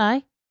middle of your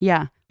eye?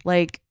 Yeah,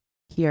 like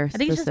here I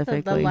think specifically.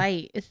 it's just the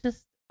light. It's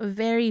just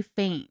very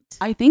faint.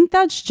 I think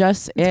that's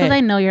just it. Because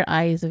I know your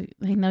eyes. I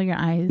know your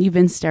eyes. You've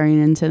been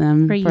staring into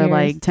them for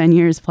like 10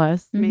 years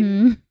plus.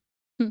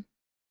 Mm-hmm.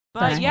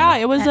 But Sorry. yeah,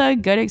 it was a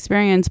good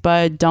experience.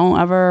 But don't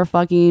ever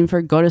fucking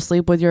go to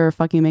sleep with your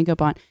fucking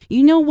makeup on.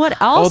 You know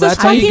what else is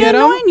that's how you fucking get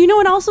 'em? annoying? You know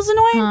what else is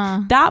annoying?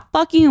 Huh. That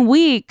fucking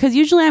week, because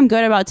usually I'm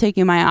good about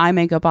taking my eye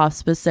makeup off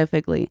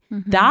specifically.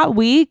 Mhm. That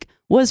week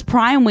was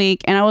Prime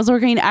Week, and I was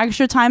working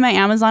extra time at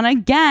Amazon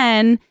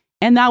again.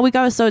 And that week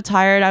I was so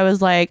tired. I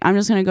was like, I'm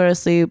just gonna go to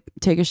sleep,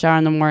 take a shower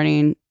in the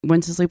morning.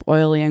 Went to sleep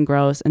oily and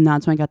gross, and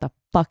that's when I got the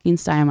fucking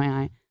sty in my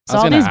eye. I So was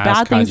all gonna these ask bad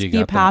how'd things you keep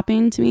got that?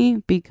 happening to me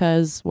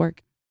because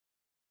work.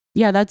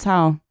 Yeah, that's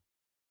how.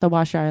 The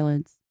wash your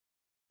eyelids.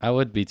 I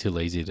would be too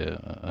lazy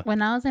to.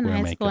 When I was in wear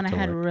high makeup school and I to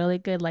had work. really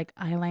good like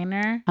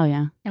eyeliner Oh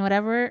yeah. and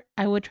whatever,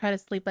 I would try to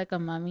sleep like a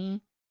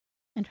mummy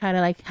and try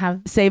to like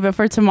have Save it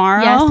for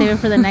tomorrow. yeah, save it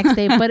for the next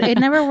day. But it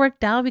never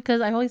worked out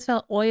because I always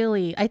felt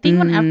oily. I think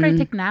when after I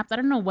take naps, I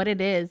don't know what it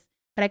is,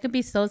 but I could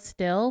be so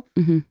still.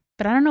 Mhm.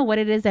 But I don't know what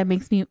it is that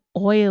makes me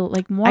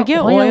more. I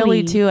get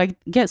oily too. I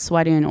get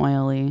sweaty and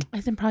oily.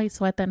 I can probably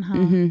sweat then,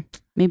 huh?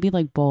 Maybe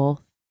like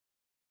both.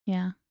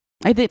 Yeah.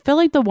 I feel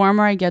like the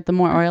warmer I get, the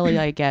more oily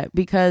I get.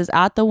 Because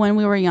at the When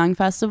We Were Young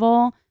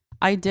festival,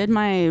 I did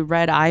my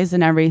red eyes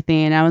and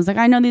everything. And I was like,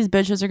 I know these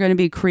bitches are going to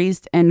be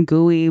creased and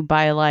gooey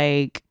by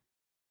like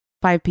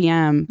 5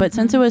 p.m. But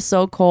since it was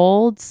so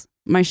cold,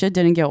 my shit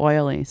didn't get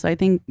oily. So I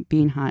think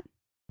being hot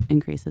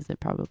increases it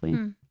probably.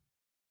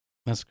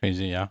 That's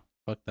crazy. Yeah.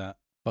 Fuck that.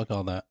 Fuck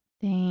all that.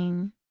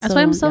 Dang. That's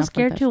why I'm so yeah, fuck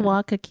scared that to shit.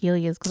 walk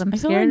Achilles because I'm I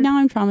feel scared. like now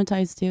I'm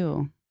traumatized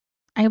too.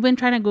 I've been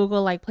trying to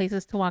Google like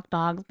places to walk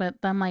dogs, but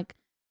I'm like,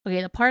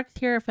 okay, the parks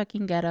here are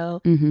fucking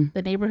ghetto.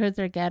 The neighborhoods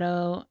are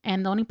ghetto.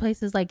 And the only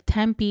place is like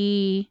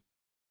Tempe,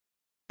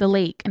 the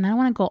lake. And I don't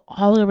want to go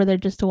all over there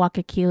just to walk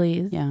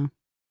Achilles. Yeah.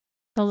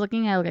 So I was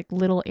looking at like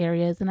little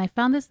areas and I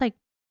found this like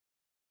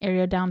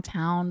area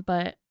downtown,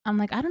 but I'm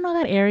like, I don't know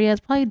that area. It's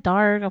probably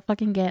dark. I'll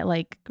fucking get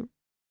like,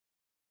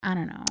 I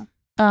don't know.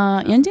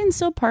 Indian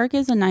Still Park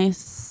is a nice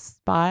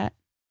spot.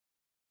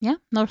 Yeah.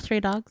 No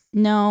stray dogs.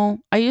 No,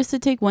 I used to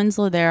take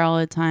Winslow there all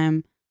the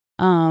time.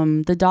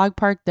 The dog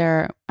park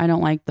there, I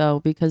don't like though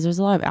because there's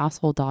a lot of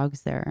asshole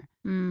dogs there.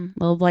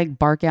 They'll like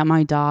bark at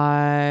my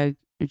dog,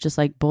 or just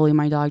like bully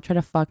my dog, try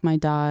to fuck my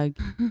dog,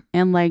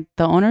 and like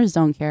the owners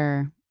don't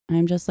care.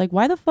 I'm just like,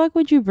 why the fuck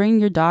would you bring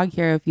your dog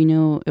here if you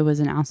knew it was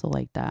an asshole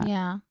like that?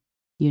 Yeah.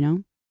 You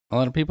know? A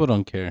lot of people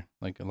don't care.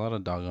 Like a lot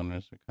of dog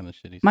owners are kind of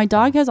shitty. My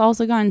dog sometimes. has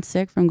also gotten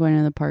sick from going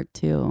to the park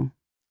too.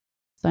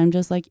 So I'm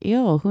just like,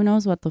 ew, who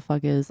knows what the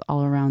fuck is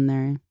all around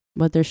there?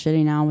 What they're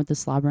shitting out, what they're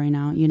slobbering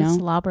out, you know? The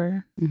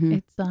slobber. Mhm.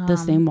 It's The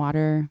same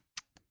water.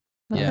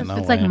 Yeah, it's no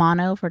like way.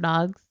 mono for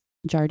dogs.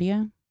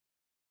 Giardia?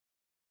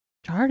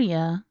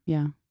 Giardia.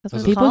 Yeah. That's That's what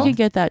it's People called? could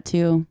get that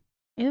too.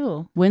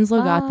 Ew.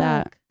 Winslow got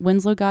that. Fuck.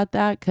 Winslow got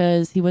that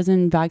because he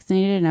wasn't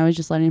vaccinated and I was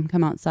just letting him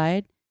come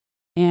outside.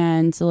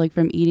 And so like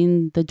from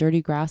eating the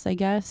dirty grass, I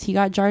guess, he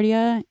got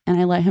Giardia and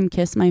I let him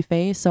kiss my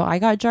face. So I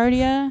got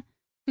Giardia.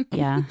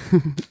 Yeah.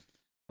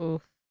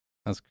 Oof.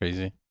 That's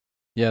crazy.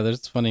 Yeah,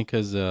 that's funny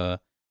because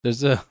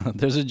there's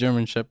a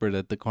German Shepherd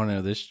at the corner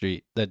of this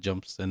street that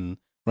jumps and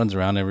runs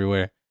around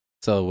everywhere.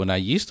 So when I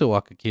used to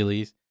walk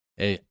Achilles,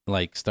 it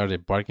like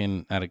started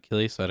barking at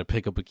Achilles, so I had to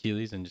pick up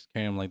Achilles and just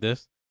carry him like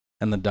this.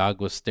 And the dog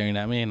was staring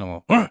at me, and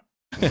I'm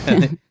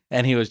like,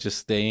 and he was just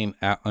staying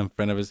out in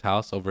front of his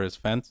house over his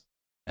fence.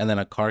 And then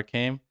a car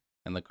came,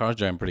 and the car was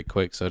driving pretty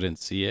quick, so I didn't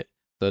see it.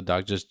 The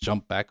dog just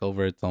jumped back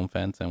over its own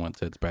fence and went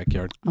to its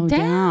backyard. Oh,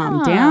 damn.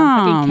 Fucking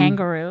Damn.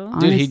 kangaroo.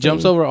 Dude, he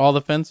jumps Honestly. over all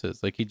the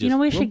fences. Like he just. You know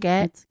what we whoop. should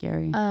get? That's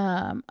scary.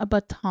 A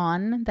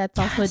baton that's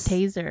also a Yes.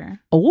 taser.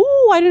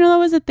 Oh, I didn't know that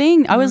was a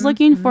thing. I was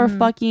looking for Mhm.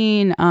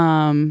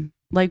 fucking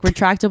like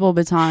retractable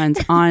batons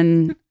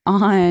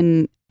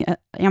on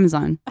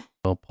Amazon.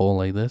 A pole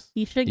like this.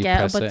 You should You get a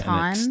press it and it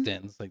baton.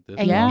 extends like this.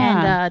 And,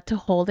 Yeah. and to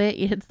hold it,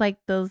 it's like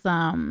those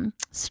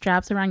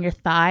straps around your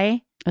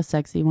thigh. A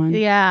sexy one.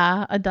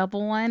 Yeah, a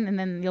double one, and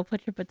then you'll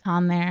put your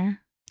baton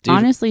there. Dude,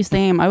 Honestly,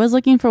 same. I was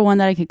looking for one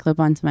that I could clip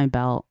onto my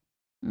belt.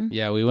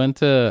 yeah, we went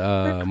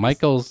to For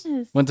Michael's.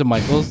 Christmas. Went to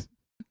Michael's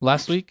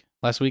last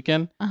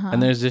weekend, Uh-huh.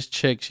 and there's this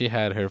chick. She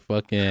had her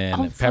fucking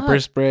Oh, pepper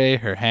fuck. spray,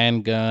 her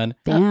handgun,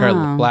 Damn. her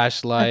a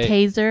flashlight,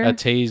 taser. a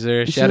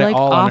taser. Is She had it like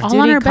all on her. All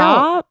on her off-duty belt.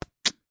 cop?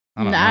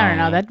 I I don't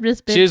know. That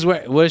just She was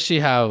wearing. What did she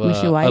have? Was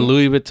she A white?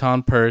 Louis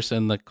Vuitton purse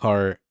in the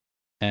cart,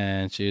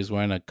 and she was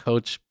wearing a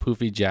Coach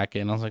poofy jacket.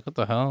 And I was like, "What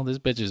the hell? This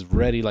bitch is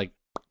ready." Like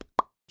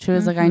She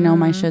was like, I know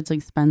my Mhm. shit's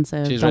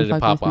expensive. she's Don't ready to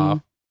fuck pop with me."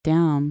 off.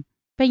 Damn.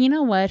 But you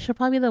know what? She'll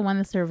probably be the one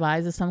that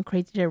survives if some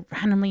crazy shit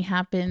randomly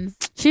happens.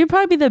 She'd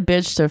probably be the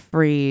bitch to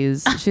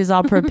freeze. She's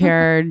all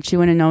prepared. She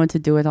wouldn't know what to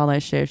do with all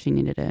that shit if she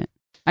needed it.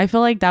 I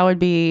feel like that would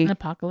be... An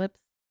apocalypse.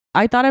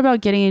 I thought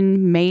about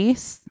getting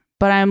mace,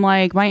 but I'm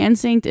like, my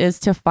instinct is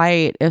to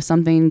fight if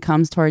something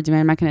comes towards me.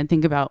 I'm not going to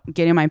think about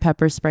getting my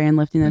pepper spray and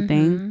lifting the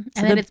thing. Mhm. So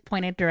And then the- it's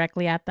pointed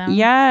directly at them.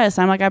 Yes.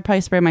 I'm like, I'd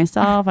probably spray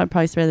myself. I'd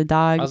probably spray the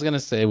dog. I was gonna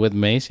say with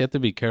mace, you have to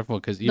be careful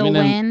because The even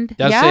in wind.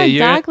 I'd Yeah, say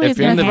exactly. if It's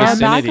you're in the gonna throw it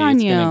back vicinity, on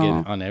it's gonna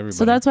you. get on everybody.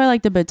 So that's why I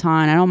like the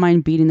baton. I don't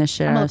mind beating the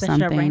shit I'm out gonna of look this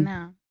shit up right something.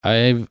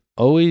 now.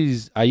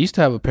 I used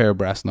to have a pair of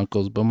brass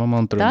knuckles, but my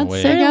mom threw them That's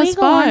away. sick They're as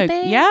illegal, aren't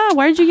fuck. they? Yeah.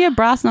 Where'd you get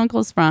brass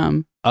knuckles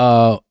from?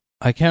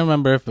 I can't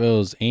remember if it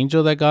was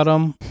Angel that got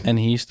them, and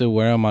he used to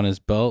wear them on his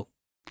belt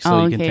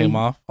so he can take them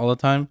off all the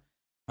time.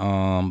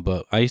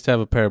 But I used to have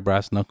a pair of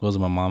brass knuckles,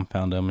 and my mom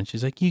found them, and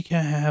she's like, "You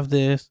can't have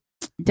this."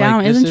 Damn,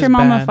 like, isn't this your is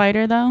mom bad. a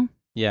fighter though?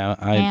 Yeah,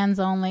 Hands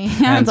only.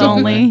 Hands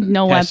only,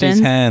 no Cash weapons. these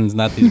hands,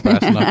 not these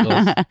brass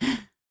knuckles.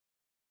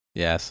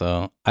 Yeah,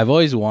 so I've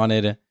always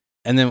wanted,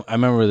 and then I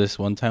remember this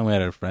one time we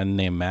had a friend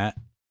named Matt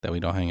that we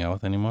don't hang out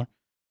with anymore.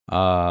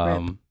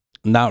 Rip.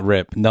 Not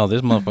Rip. No,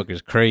 this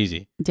motherfucker's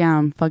crazy.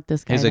 Damn, fuck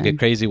this guy. He's like a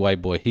crazy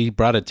white boy. He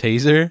brought a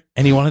taser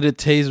and he wanted to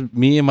tase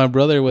me and my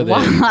brother with it.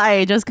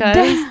 Why? Just cause?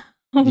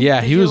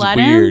 Yeah, he you was let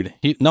weird.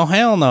 No,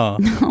 hell no.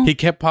 No. He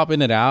kept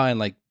popping it out and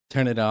like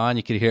turn it on.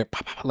 You could hear it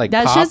pop, pop, like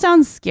That pop. shit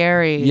sounds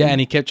scary. Yeah, and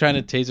he kept trying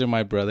to taser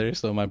my brother.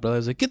 So my brother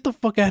was like, "Get the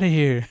fuck out of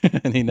here!"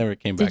 And he never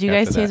came back. Did you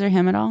guys after taser that.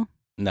 him at all?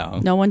 No,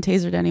 No one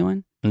tasered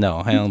anyone.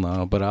 no, hell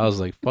no. But I was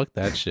like, "Fuck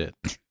that shit."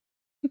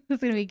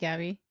 It's gonna be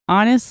Gabby.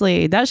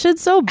 Honestly, that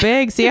shit's so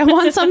big. See, I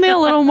want something a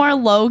little more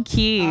low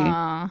key.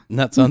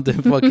 Not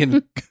something fucking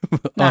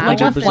Nah, Like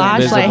a 100%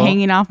 flashlight visible.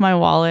 hanging off my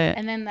wallet.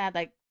 And then that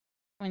like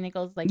when it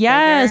goes like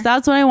Yes, bigger.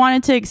 that's what I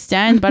wanted to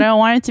extend, but I don't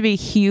want it to be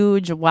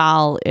huge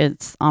while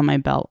it's on my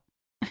belt.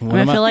 One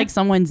I of my- feel like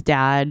someone's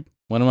dad.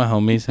 One of my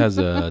homies has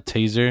a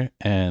taser,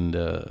 and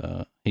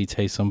he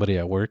tased somebody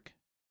at work,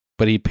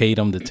 but he paid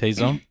him to tase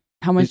him.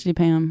 How much did you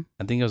pay him?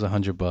 I think it was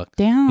 $100.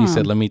 Damn. He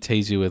said, "Let me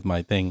tase you with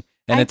my thing,"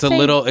 and I'd it's a say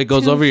little. It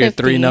goes over your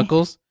 3 $250.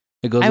 knuckles.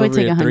 It goes I would over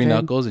take your 3 $100.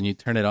 knuckles, and you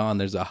turn it on.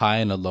 There's a high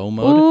and a low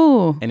mode,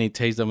 Ooh. and he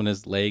tased him in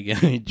his leg, and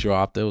he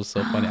dropped. It was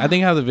so funny. I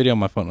think I have the video on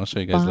my phone. I'll show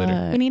you guys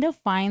later. We need to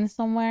find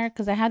somewhere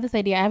because I had this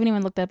idea. I haven't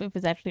even looked up if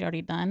it's actually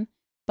already done.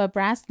 But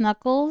brass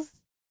knuckles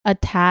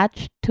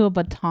attached to a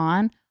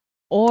baton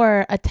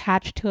or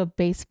attached to a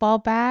baseball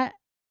bat.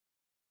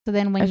 So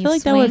then when I you feel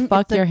like that swing, would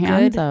fuck it's a your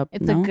hands good- up,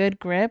 It's no? a good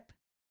grip,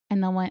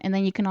 and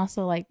then you can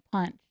also like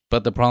punch.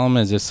 But the problem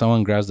is, if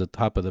someone grabs the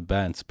top of the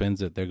bat and spins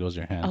it, there goes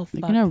your hand. Oh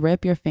You're fuck! gonna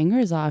rip your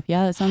fingers off.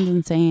 Yeah, that sounds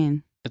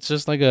insane. It's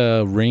just like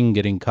a ring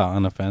getting caught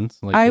on a fence.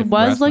 Like I if was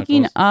brass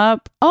looking knuckles-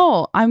 up.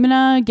 Oh, I'm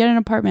gonna get an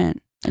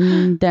apartment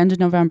in the end of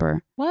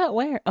November. What?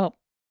 Where? Oh,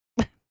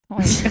 tell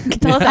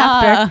us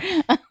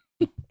after.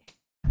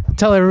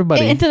 Tell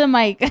everybody. Into the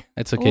mic.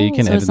 It's okay. You Ooh.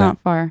 can So edit it's that. not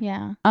far.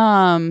 Yeah.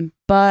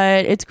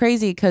 But it's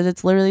crazy because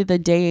it's literally the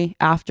day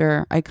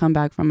after I come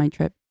back from my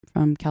trip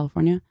from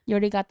California. You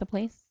already got the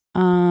place.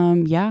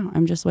 Yeah,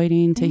 I'm just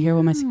waiting to hear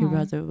what my secret Damn.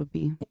 deposit would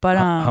be. But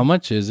How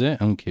much is it?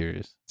 I'm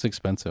curious. It's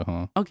expensive,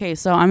 huh? okay,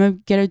 so I'm gonna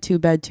get a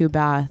 2-bed,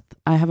 2-bath.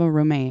 I have a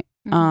roommate.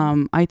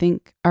 Mhm. I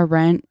think our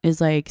rent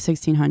is like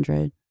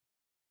 $1,600,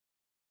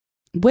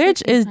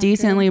 which is 1,600?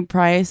 decently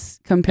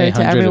priced compared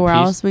to 800 everywhere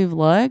apiece? else we've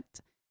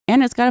looked,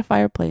 and it's got a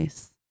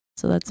fireplace,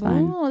 so that's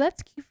fine. Oh,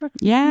 that's cute for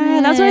Yeah,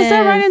 that's what I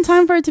said. Right in Christmas.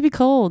 time for it to be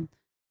cold.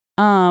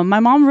 My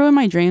mom ruined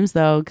my dreams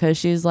though, because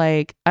she's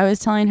like, I was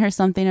telling her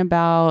something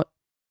about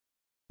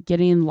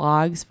getting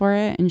logs for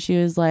it, and she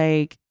was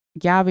like,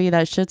 "Gabby,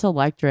 that shit's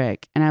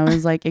electric," and I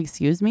was like,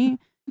 "Excuse me."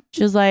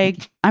 She was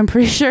like, "I'm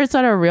pretty sure it's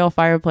not a real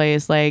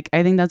fireplace. Like,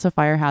 I think that's a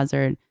fire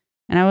hazard."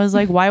 And I was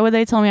like, "Why would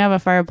they tell me I have a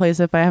fireplace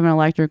if I have an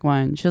electric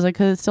one?" She was like,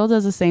 "Because it still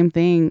does the same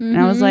thing." And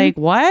I was Mhm. like,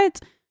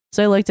 "What?"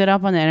 So I looked it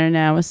up on the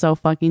internet. I was so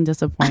fucking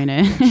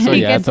disappointed. So It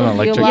yeah, it's gets an a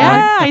few electric logs.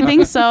 Yeah, I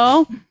think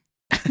so.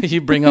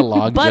 You bring a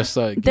log But just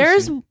so it gives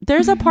There's you-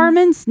 there's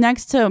apartments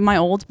next to my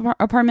old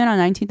apartment on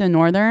 19th and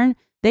Northern.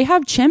 They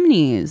have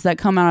chimneys that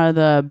come out of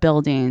the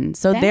building.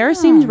 So theirs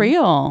seemed Damn.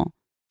 real.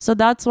 So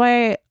that's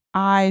why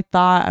I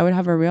thought I would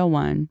have a real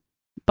one.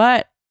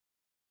 But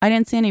I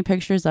didn't see any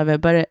pictures of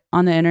it. But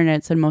on the internet,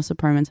 it said most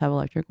apartments have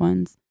electric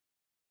ones.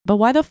 But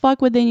why the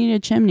fuck would they need a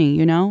chimney,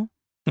 you know?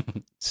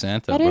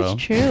 Santa, That bro. is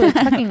true. It's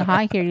fucking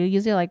hot here. You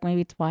use it like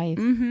maybe twice.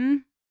 Mm-hmm.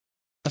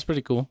 That's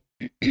pretty cool.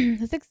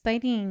 That's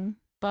exciting.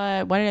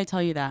 But why did I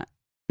tell you that?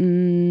 I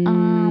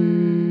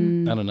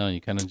don't know. You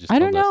kind of just. I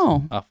don't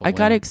told us know. off a I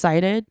got whim.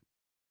 excited.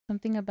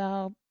 Something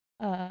about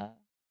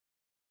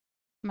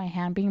my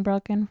hand being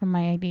broken from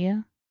my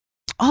idea.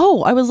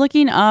 Oh, I was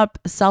looking up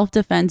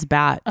self-defense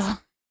bats. Oh.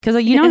 Because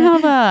like, you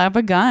don't have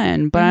a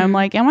gun, but I'm Mhm.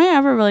 like, am I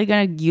ever really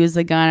gonna use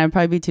the gun? I'd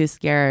probably be too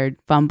scared,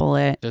 fumble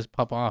it. Just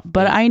pop off.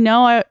 But dude. I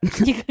know I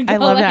You could I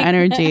go love that like-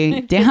 energy.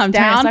 just Damn,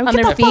 down Terrence, on get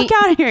their the fuck feet.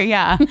 out of here.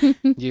 Yeah.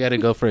 You got to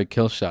go for a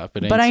kill shot. If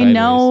it ain't But I sideways.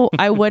 know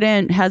I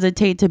wouldn't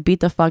hesitate to beat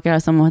the fuck out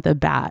of someone with a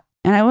bat.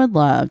 And I would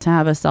love to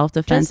have a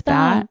self-defense Just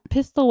bat.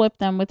 pistol whip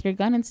them with your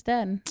gun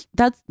instead.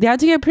 They have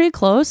to get pretty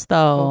close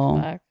Oh,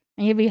 though. fuck.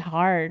 And you'd be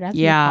hard. That's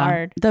Yeah.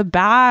 hard. The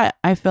bat,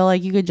 I feel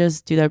like you could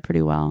just do that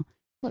pretty well.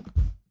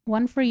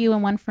 One for you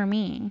and one for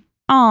me.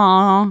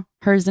 Aw,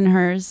 hers and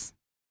hers.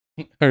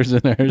 Hers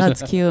and hers.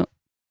 That's cute.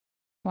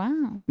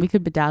 Wow. We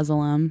could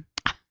bedazzle them.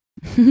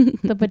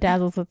 The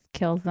bedazzles what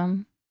kills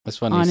them. It's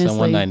funny. Honestly.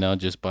 Someone I know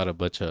just bought a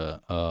bunch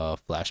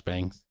of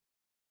flashbangs.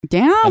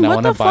 Damn, And I what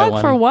wanna the buy fuck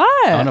one. for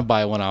what? I want to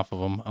buy one off of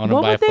them. I want to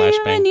What buy a would they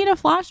even flashbang. need a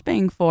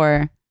flashbang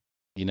for?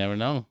 You never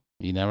know.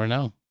 You never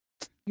know.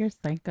 You're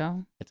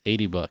psycho. It's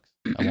 $80.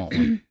 I want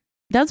one.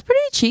 That's pretty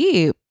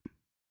cheap.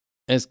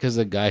 It's because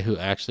the guy who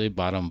actually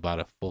bought them bought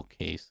a full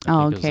case. I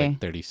Oh, think It was okay. like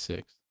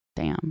 36.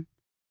 Damn.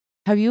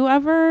 Have you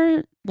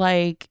ever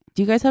like?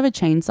 Do you guys have a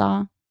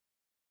chainsaw?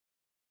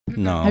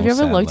 No. Have you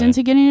ever looked sadly.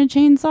 into getting a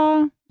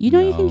chainsaw? You know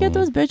you can get No.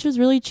 those bitches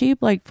really cheap,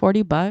 like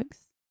 $40.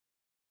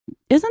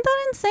 Isn't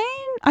that insane?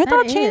 I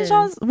thought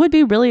chainsaws would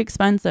be really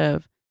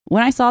expensive.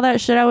 When I saw that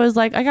shit, I was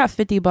like, I got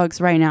 $50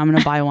 right now. I'm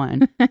gonna buy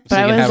one. But So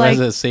you I can was have like, as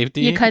a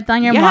safety. You cut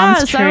down your yeah,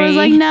 mom's tree. so I was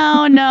like,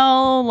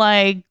 no,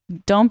 like,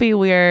 don't be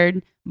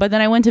weird. But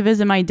then I went to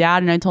visit my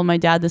dad, and I told my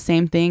dad the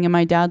same thing, and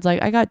my dad's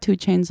like, I got 2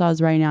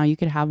 chainsaws right now. You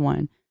could have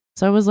one.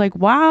 So I was like,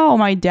 wow,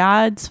 my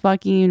dad's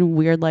fucking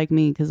weird like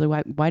me because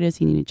why does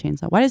he need a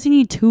chainsaw? Why does he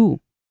need 2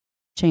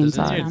 chainsaws?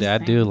 Doesn't your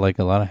dad do like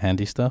a lot of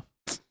handy stuff?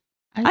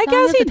 I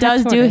guess he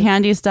does do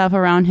handy stuff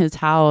around his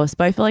house,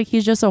 but I feel like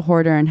he's just a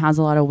hoarder and has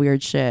a lot of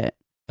weird shit.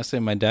 I say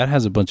my dad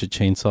has a bunch of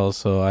chainsaws,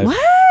 so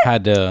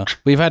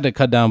we've had to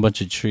cut down a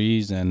bunch of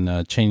trees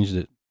and change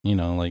it. You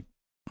know, like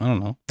I don't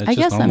know. It's I just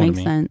guess that normal to makes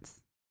me. sense.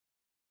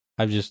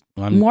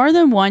 I'm More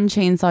than one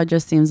chainsaw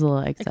just seems a little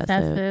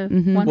excessive.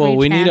 Mhm. One- Well,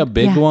 we need a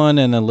big Yeah. one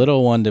and a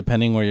little one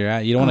depending where you're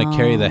at. You don't want to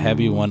carry the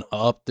heavy Oh. one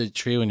up the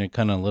tree when you're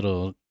cutting a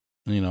little,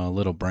 a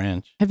little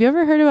branch. Have you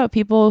ever heard about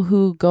people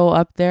who go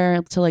up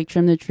there to like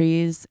trim the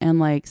trees and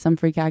like some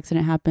freak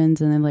accident happens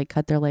and they like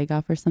cut their leg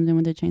off or something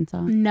with their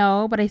chainsaw?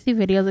 No, but I see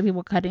videos of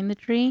people cutting the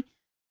tree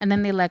and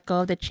then they let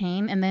go of the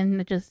chain and then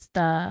it just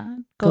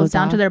goes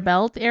down to off? their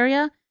belt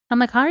area. I'm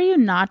like, how are you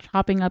not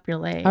chopping up your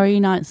leg? Are you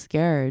not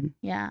scared?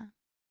 Yeah.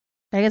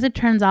 I guess it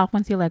turns off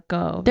once you let go.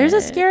 of There's a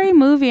it. scary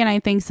movie and I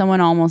think someone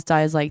almost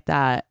dies like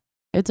that.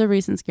 It's a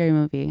recent scary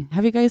movie.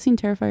 Have you guys seen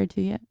Terrifier 2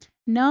 yet?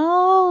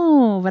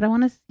 No, but I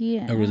want to see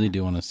it. I really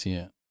do want to see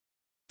it.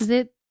 Is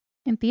it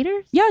in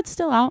theaters? Yeah, it's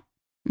still out.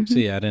 Mhm.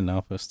 See, I didn't know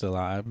if it was still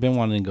out. I've been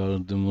wanting to go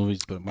to the movies,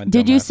 but my Did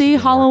dumb you ass has see been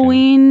working.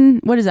 Halloween?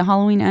 What is it?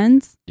 Halloween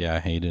Ends? Yeah, I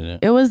hated it.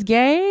 It was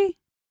gay.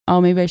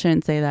 Oh, maybe I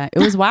shouldn't say that. It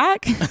was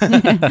whack.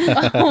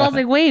 I was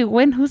like, wait,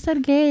 who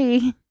said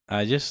gay?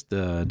 I just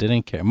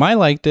didn't care. Mai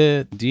liked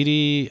it.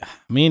 Me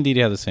and Didi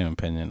have the same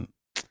opinion.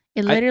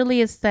 It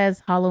literally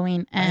says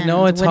Halloween ends. I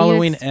know it's What do you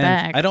Halloween ends.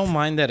 expect? I don't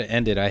mind that it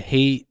ended. I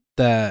hate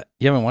that.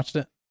 You haven't watched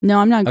it? No,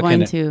 I'm not Okay, going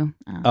no. to.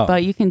 Oh.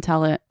 But you can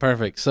tell it.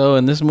 Perfect. So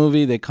in this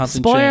movie, they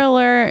concentrate.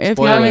 Spoiler if you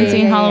Spoiler. haven't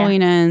seen Yeah.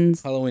 Halloween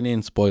Ends. Halloween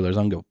and spoilers.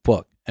 I don't give a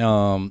fuck.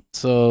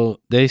 So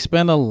they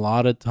spend a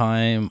lot of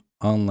time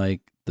on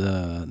like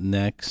the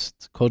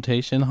next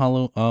quotation,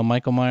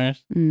 Michael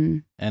Myers,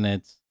 Mm. and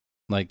it's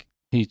like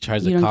he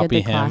tries You to don't get copy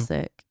the him.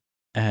 classic.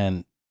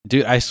 And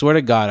dude, I swear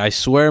to God,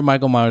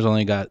 Michael Myers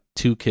only got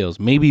 2 kills,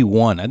 maybe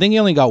 1. I think he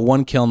only got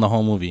 1 kill in the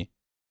whole movie,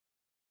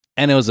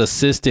 and it was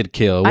assisted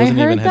kill. It I wasn't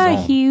heard even his that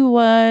own. he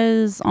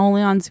was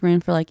only on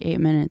screen for like 8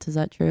 minutes. Is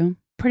that true?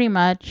 Pretty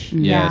much.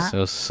 Yes, Yeah.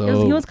 it was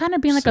so. He was kind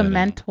of being like a upsetting.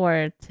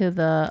 mentor to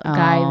the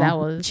guy that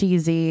was.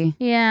 cheesy.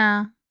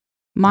 Yeah.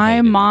 My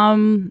hated it.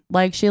 mom,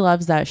 like, she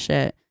loves that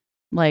shit,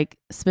 like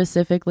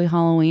specifically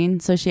Halloween.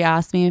 So she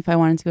asked me if I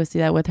wanted to go see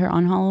that with her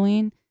on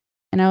Halloween.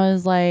 And I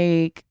was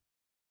like,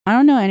 I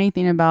don't know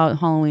anything about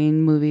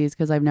Halloween movies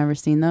because I've never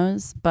seen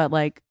those, but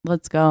like,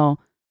 let's go.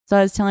 So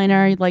I was telling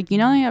her, like, they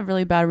have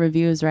really bad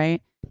reviews,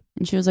 right?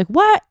 And she was like,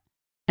 what?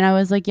 And I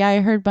was like, yeah,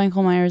 I heard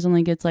Michael Myers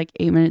only gets like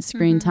 8 minutes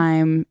screen Mhm.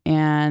 time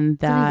and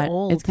So he's that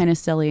old. it's kind of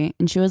silly.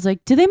 And she was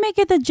like, did they make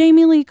it the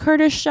Jamie Lee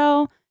Curtis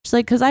show? She's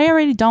like, because I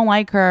already don't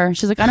like her.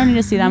 She's like, I don't need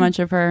to see that much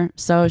of her.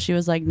 So she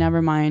was like, never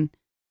mind.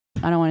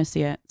 I don't want to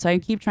see it. So I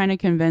keep trying to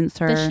convince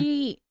her Does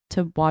she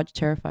to watch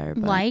Terrifier.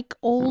 But like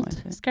old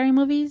with it. scary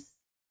movies?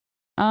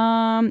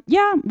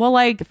 yeah. Well,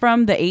 like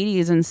from the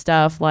 80s and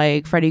stuff,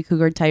 like Freddy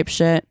Krueger type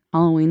shit,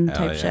 Halloween Hell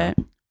type yeah.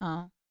 shit.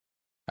 Oh.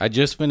 I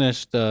just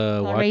finished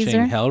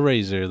watching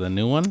Hellraiser, the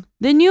new one.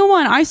 The new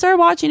one, I started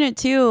watching it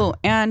too.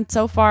 And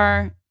so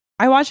far,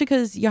 I watched it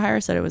because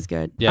Yajaira said it was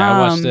good. Yeah, I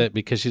watched it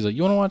because she's like,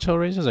 "You want to watch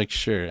Hellraiser?" I was like,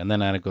 "Sure." And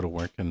then I had to go to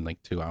work in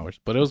like 2 hours,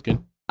 but it was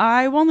good.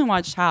 I've only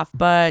watched half,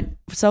 but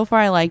so far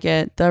I like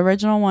it. The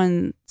original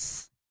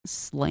one's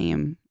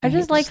lame. I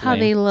just like how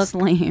they look.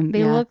 lame. They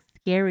yeah. look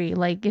scary.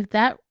 Like if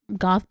that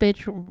goth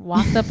bitch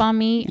walked up on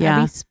me, Yeah.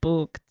 I'd be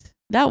spooked.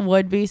 That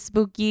would be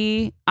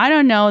spooky. I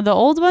don't know. The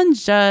old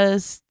ones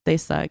they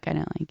suck. I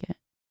don't like it.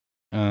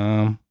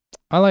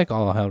 I like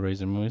all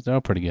Hellraiser movies. They're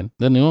all pretty good.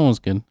 The new one was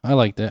good. I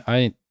liked it.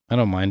 I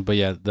don't mind. But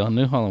yeah, the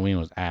new Halloween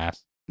was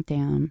ass.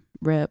 Damn.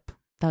 Rip.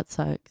 That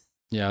sucks.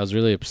 Yeah, I was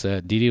really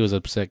upset. Didi was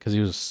upset because he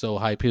was so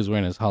hype. He was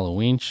wearing his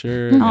Halloween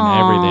shirt and Aw.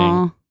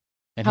 everything.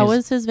 And How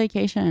was his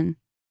vacation?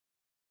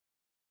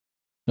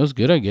 it was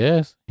good, I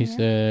guess. He Yeah.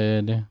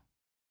 said,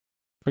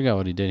 forgot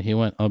what he did. He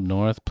went up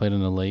north, played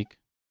in the lake.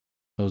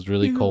 It was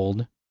really Yeah.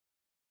 cold.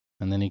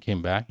 And then he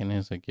came back and he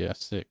was like, yeah,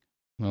 sick.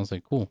 And I was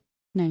like, cool.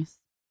 Nice.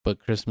 But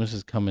Christmas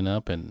is coming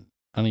up and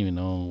I don't even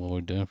know what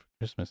we're doing for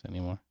Christmas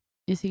anymore.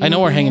 Is he I know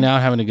gonna we're be hanging here?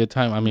 out, having a good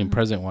time. I mean, Mhm.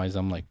 present wise,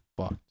 I'm like,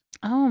 fuck.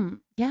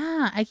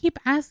 Yeah. I keep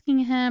asking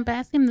him, but I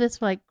ask him this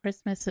for like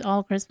Christmas,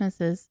 all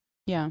Christmases.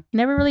 Yeah. He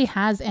never really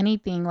has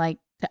anything like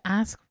to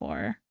ask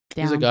for.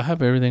 Damn. He's like, I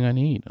have everything I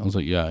need. I was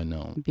like, yeah, I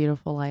know.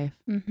 Beautiful life.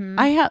 Mm-hmm.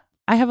 I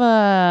have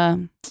a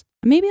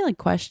maybe like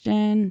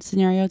question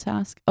scenario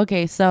task.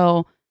 Okay,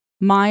 so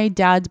my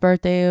dad's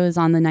birthday was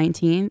on the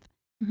 19th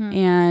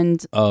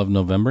and of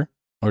November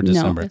or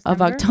December? No,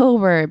 of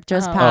October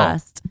just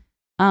passed.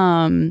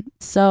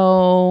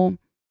 So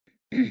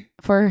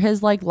for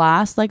his like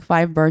last like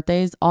 5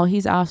 birthdays, all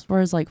he's asked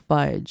for is like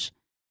fudge.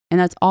 And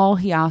that's all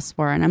he asked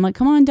for. And I'm like,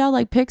 come on, Dad,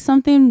 like pick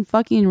something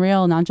fucking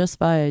real, not just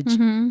fudge.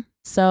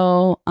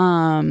 So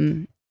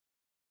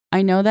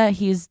I know that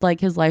he's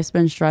like his life's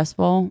been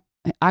stressful.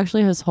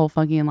 Actually his whole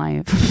fucking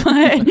life.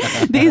 But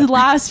these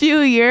last few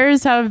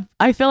years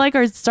I feel like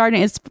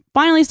it's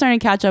finally starting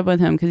to catch up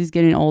with him because he's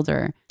getting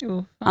older.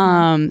 So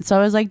I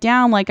was like,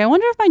 damn, like I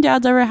wonder if my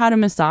dad's ever had a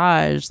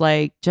massage,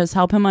 like just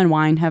help him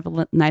unwind, have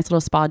a nice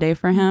little spa day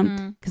for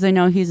him. Because I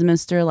know he's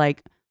Mr.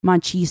 like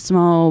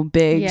machismo,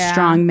 big,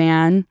 strong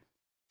man.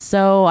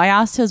 So I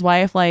asked his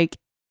wife, like,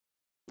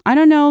 I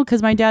don't know,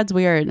 because my dad's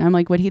weird. I'm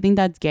like, would he think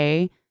that's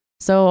gay?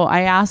 So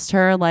I asked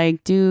her,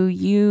 like, do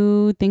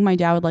you think my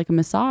dad would like a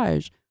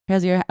massage?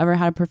 Has he ever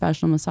had a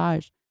professional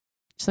massage?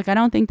 She's like, I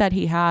don't think that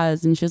he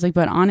has. And she's like,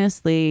 but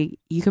honestly,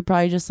 you could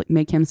probably just like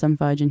make him some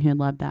fudge and he'd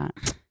love that.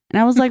 And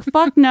I was like,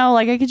 fuck no,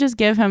 like I could just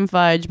give him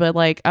fudge, but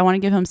like I want to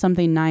give him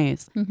something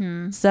nice.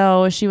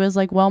 So she was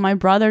like, well, my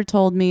brother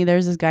told me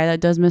there's this guy that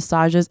does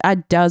massages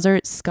at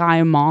Desert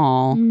Sky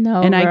Mall.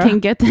 And I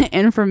can get the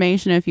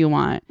information if you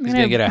want. He's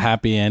gonna get a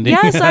happy ending.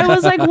 Yes, I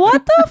was like,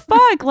 what the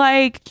fuck?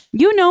 Like,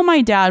 you know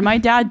my dad. My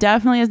dad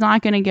definitely is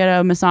not gonna get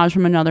a massage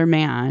from another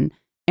man.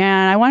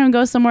 And I want him to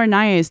go somewhere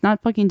nice,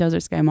 not fucking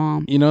Desert Sky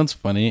Mall. You know, it's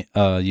funny.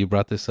 You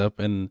brought this up.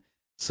 And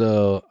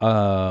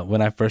so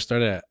when I first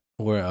started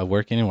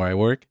working where I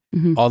work,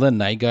 all the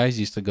night guys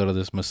used to go to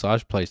this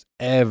massage place.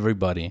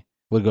 Everybody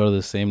would go to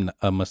the same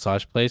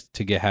massage place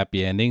to get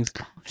happy endings.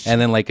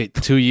 And then like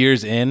 2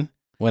 years in,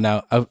 when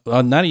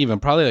not even,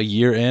 probably a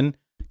year in,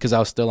 because I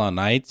was still on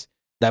nights,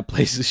 that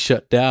place is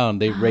shut down.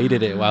 They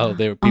raided it while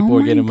people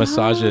were getting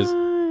massages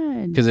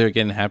because they were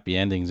getting happy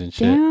endings and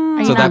shit.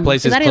 So that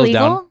place is closed illegal?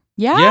 down.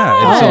 Yeah.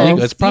 Yeah, it's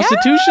illegal. It's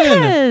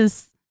prostitution.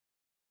 Yes.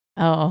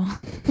 Oh.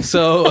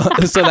 So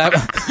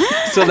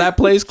that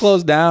place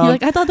closed down. You're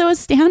like, I thought that was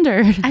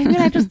standard. I mean,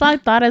 I just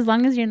thought as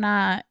long as you're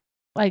not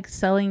like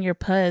selling your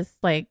puss,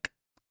 like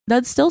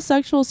that's still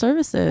sexual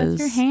services.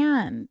 That's your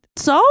hand.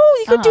 So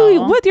you could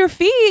do it with your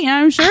feet.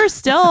 I'm sure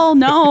still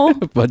no.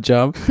 Butt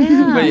jump.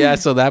 Yeah. But yeah,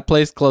 so that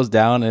place closed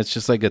down. And it's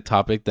just like a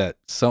topic that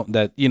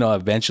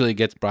eventually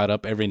gets brought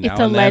up every now and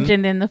then. It's a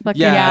legend in the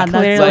fucking that's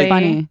clearly.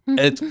 funny.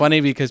 It's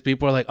funny because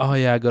people are like, oh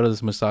yeah, I go to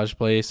this massage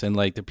place, and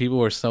like the people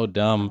were so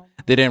dumb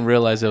they didn't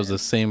realize it was the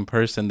same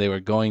person they were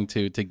going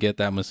to get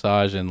that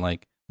massage, and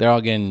like they're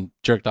all getting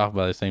jerked off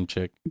by the same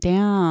chick.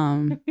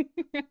 Damn.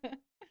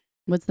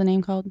 What's the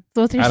name called?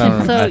 So what's your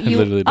okay.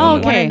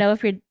 Want to know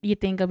if you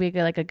think it'll be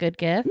a good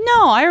gift?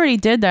 No, I already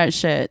did that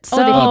shit.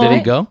 So did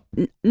he go?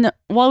 No,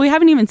 well, we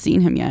haven't even seen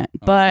him yet.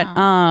 But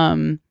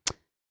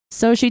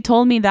so she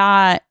told me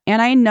that,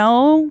 and I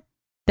know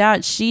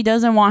that she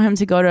doesn't want him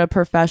to go to a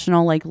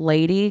professional like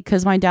lady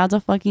because my dad's a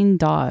fucking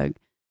dog.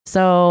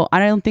 So I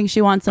don't think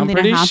she wants something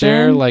to happen. I'm pretty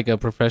sure like a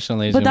professional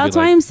lady. But that's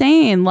why I'm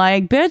saying,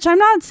 like, bitch, I'm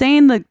not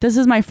saying that this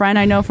is my friend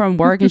I know from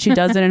work and she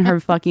does it in her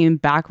fucking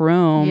back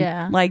room.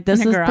 Yeah. Like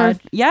this is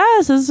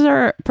this is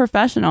her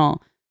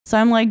professional. So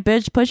I'm like,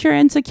 bitch, put your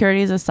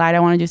insecurities aside. I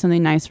want to do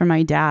something nice for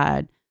my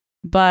dad.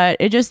 But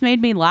it just made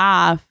me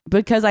laugh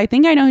because I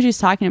think I know who she's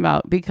talking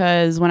about,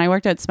 because when I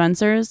worked at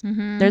Spencer's,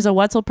 there's a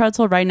Wetzel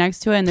Pretzel right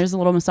next to it and there's a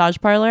little massage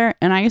parlor,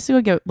 and I used to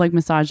go get like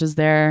massages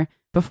there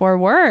before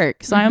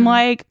work. So I'm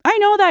like, I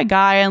know that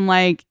guy, and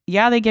like,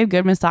 yeah, they give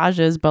good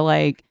massages, but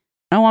like,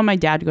 I don't want my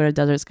dad to go to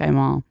Desert Sky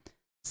Mall.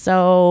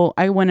 So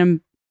I went and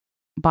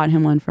bought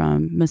him one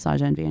from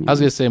Massage Envy. Anyway. I was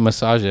gonna say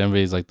Massage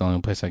Envy is like the only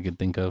place I could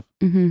think of.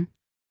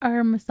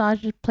 Are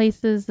massage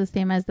places the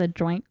same as the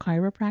Joint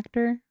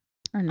Chiropractor,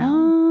 or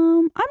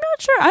no? I'm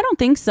not sure. I don't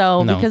think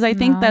so, because I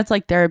think that's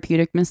like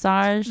therapeutic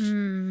massage,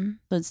 so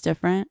it's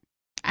different.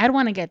 I'd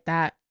want to get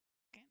that.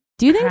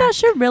 Do you think that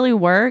shit really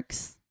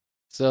works?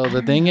 So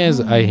the thing is,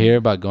 I hear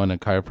about going to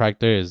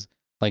chiropractor is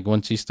like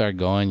once you start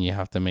going, you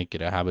have to make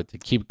it a habit to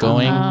keep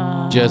going,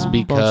 just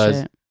because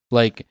bullshit.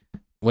 Like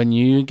when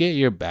you get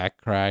your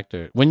back cracked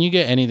or when you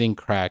get anything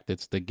cracked,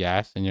 it's the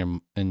gas in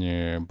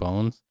your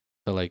bones.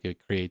 So like it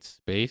creates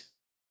space,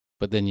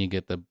 but then you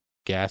get the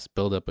gas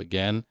build up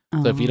again.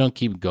 So if you don't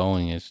keep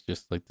going, it's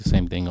just like the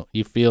same thing.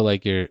 You feel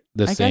like you're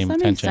the same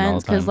tension all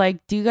the time. Because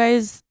like,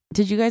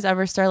 did you guys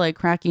ever start like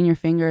cracking your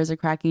fingers or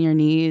cracking your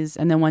knees,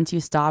 and then once you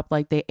stop,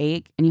 like they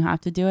ache and you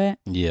have to do it?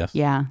 Yes.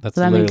 Yeah.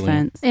 So that makes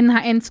sense.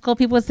 In school,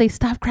 people would say,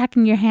 "Stop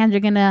cracking your hands. You're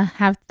gonna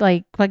have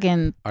like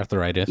fucking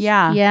arthritis."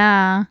 Yeah.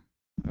 Yeah.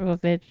 Oh,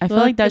 bitch. I feel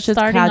like that's just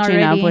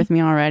catching up with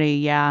me already.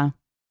 Yeah.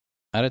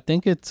 I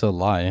think it's a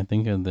lie. I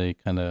think they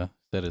kind of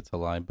said it's a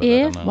lie, but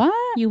I don't know.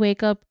 What? You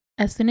wake up,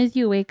 as soon as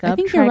you wake up, I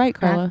think you're right,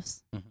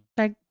 Carlos.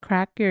 Like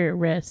crack your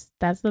wrist.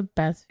 That's the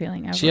best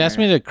feeling ever. She asked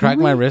me to crack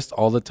my wrist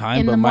all the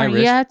time, but my wrist.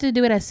 You have to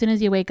do it as soon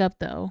as you wake up,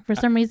 though. For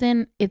some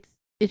reason, it's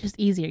just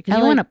easier because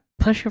you want to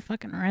push your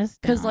fucking wrist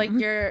because like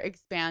you're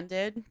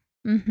expanded.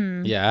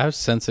 Yeah, I have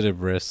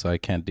sensitive wrists, so I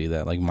can't do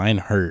that. Like mine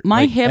hurt.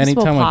 My hips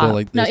anytime will pop. I go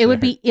like this. No,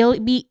 it'll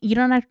be. You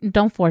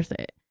don't force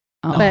it.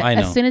 Oh, But I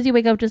know. as soon as you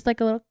wake up, just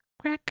like a little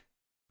crack.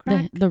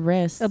 the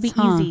wrist. It'll be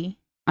huh? easy.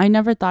 I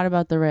never thought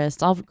about the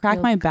wrist. I'll crack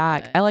Feels my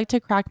back. good. I like to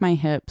crack my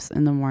hips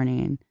in the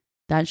morning.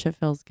 That shit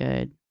feels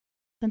good.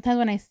 Sometimes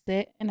when I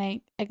sit and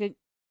I could,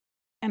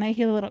 and I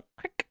hear a little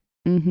crack.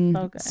 Mm-hmm.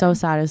 So good. So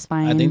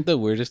satisfying. I think the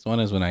weirdest one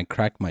is when I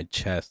crack my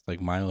chest.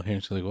 Like Milo here,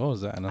 and she's like, "What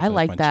was that?" And I was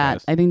like my that.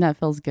 chest. I think that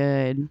feels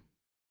good.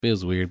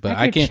 Feels weird, but Crack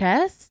I your can't.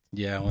 chest.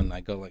 Yeah, when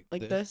I go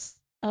like this.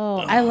 Oh,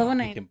 I love when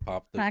you I can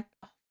pop the. crack.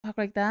 Oh, fuck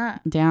like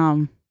that.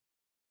 Damn.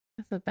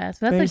 That's the best.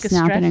 That's Very like a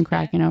snapping stretch and fit.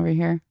 cracking over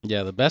here.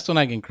 Yeah, the best one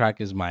I can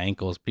crack is my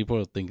ankles. People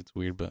will think it's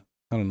weird, but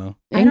I don't know.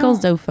 They Ankles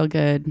don't- do feel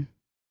good.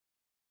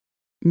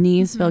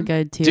 Knees feel Mhm.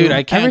 good too. Dude,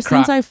 I can't Ever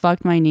crack- since I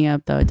fucked my knee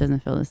up though, it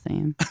doesn't feel the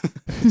same.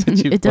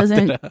 Since you It fucked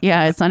doesn't. up.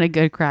 Yeah, it's not a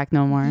good crack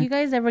no more. Do you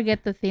guys ever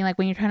get the thing like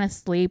when you're trying to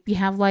sleep, you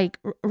have like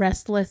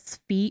restless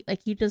feet? Like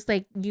you just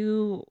like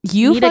you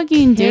You need a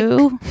fucking kick.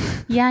 do.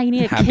 Yeah, you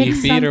need to Happy kick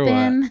feet or what?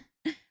 something.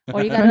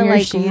 Or you From gotta your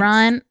like sheets?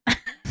 run.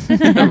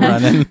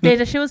 Running. Dude,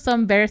 the shit was so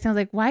embarrassing. I was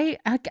like, why?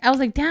 I was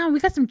like, damn, we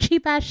got some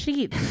cheap ass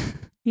sheets.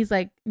 He's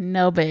like,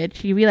 no,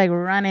 bitch. You be like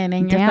running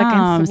and you're fucking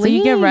Damn. sleep. So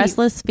you get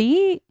restless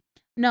feet?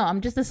 No,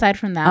 I'm just aside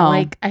from that. Oh.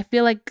 Like, I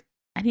feel like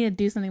I need to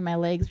do something with my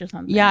legs or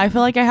something. Yeah, I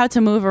feel like I had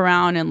to move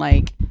around and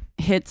like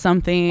hit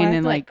something Or I have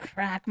and to, like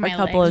crack a my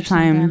couple legs of or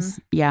something. times.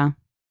 Yeah.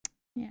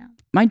 Yeah.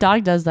 My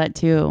dog does that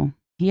too.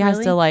 He has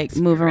Really? to like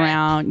move Stretch.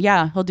 around.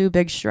 Yeah, he'll do a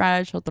big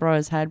stretch. He'll throw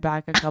his head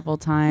back a couple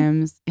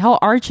times. He'll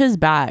arch his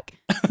back.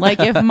 Like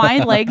if my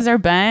legs are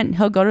bent,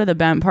 he'll go to the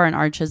bent part and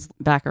arch his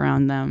back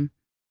around them.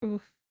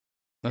 Oof.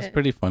 That's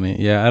pretty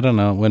funny. Yeah, I don't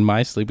know. When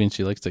Mai's sleeping,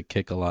 she likes to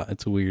kick a lot.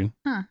 It's weird.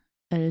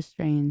 That is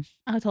strange.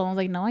 I told him, I was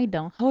like, no, I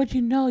don't. How would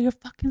you know? You're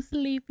fucking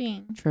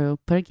sleeping. True.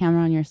 Put a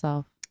camera on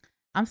yourself.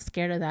 I'm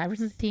scared of that. Ever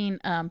since seeing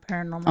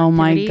Paranormal Oh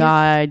my Activities.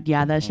 god.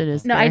 Yeah, that shit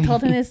is No, I scary.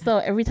 told him this though.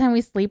 Every time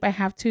we sleep, I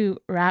have to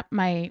wrap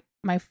my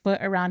foot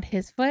around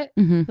his foot.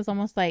 Mhm. It's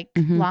almost like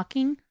Mhm.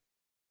 locking.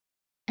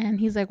 And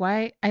he's like,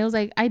 why? I was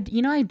like, I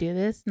do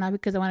this not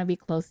because I want to be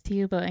close to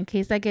you, but in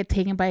case I get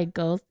taken by a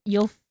ghost,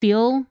 you'll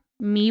feel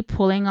me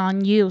pulling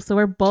on you. So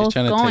we're both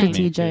trying to take going. me.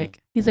 Strategic.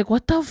 He's like,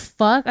 what the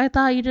fuck? I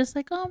thought you just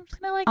like, oh, I'm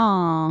just gonna like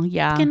Oh,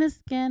 yeah. skin to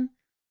skin.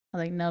 I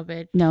was like, no,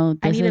 bitch. No,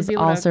 I this need to is be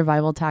able all to-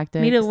 survival tactics.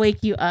 I need to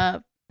wake you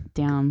up.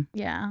 Damn.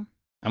 Yeah.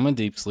 I'm a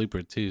deep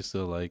sleeper too,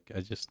 so like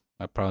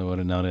I probably would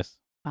have noticed.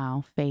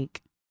 Wow,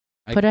 fake.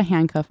 I- Put a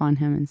handcuff on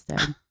him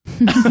instead.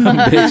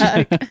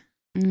 Bitch.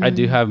 I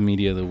do Mm. have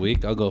media of the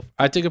week. I'll go.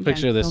 I took a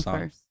picture of this go song.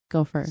 First.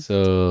 Go first.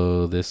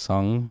 So this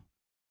song,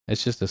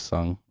 it's just a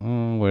song.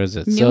 Where is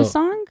it? New So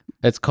song?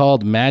 it's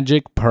called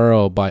 "Magic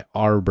Pearl" by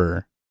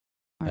Arbor.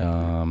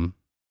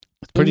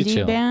 It's pretty Indie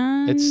chill.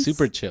 bands? It's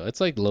super chill.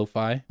 It's like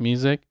lo-fi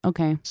music,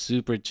 Okay.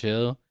 super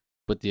chill.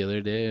 But the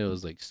other day, it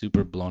was like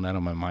super blown out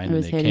of my mind It when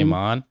was it hitting. came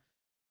on.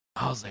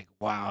 I was like,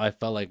 wow! I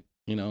felt like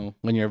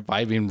when you're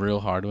vibing real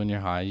hard when you're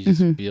high, you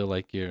just Mhm. feel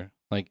like you're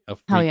like a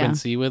Hell yeah.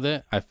 frequency with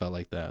it. I felt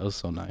like that. It was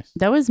so nice.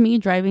 That was me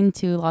driving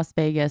to Las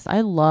Vegas.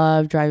 I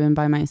love driving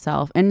by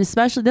myself. And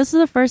especially, this is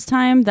the first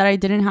time that I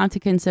didn't have to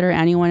consider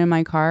anyone in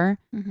my car.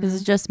 Mhm. This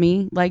is just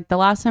me. Like the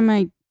last time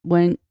I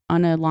went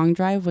on a long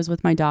drive was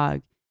with my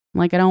dog.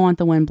 Like I don't want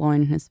the wind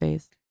blowing in his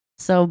face.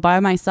 So by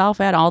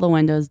myself, I had all the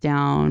windows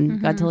down,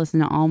 got to Mhm. listen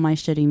to all my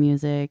shitty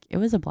music. It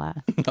was a blast.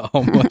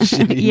 Oh my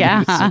shit!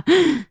 Yeah.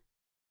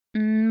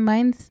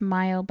 Mine's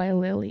Smile by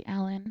Lily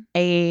Allen.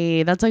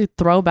 Hey, that's a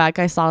throwback.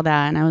 I saw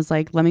that and I was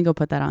like, let me go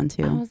put that on I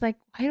too. was like,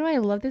 why do I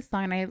love this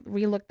song? And I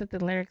re-looked at the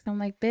lyrics. I'm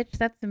like, bitch,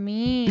 that's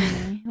me.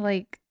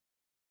 Like,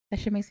 that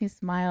shit makes me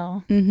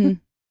smile. Mm-hmm.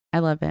 I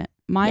love it.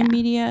 My Yeah.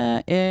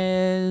 media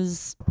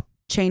is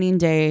Chaining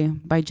Day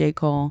by J.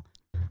 Cole.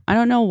 I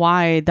don't know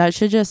why. That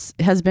shit just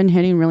has been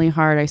hitting really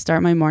hard. I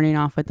start my morning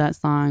off with that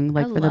song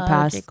like I for the love J.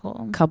 past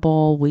Cole.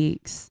 couple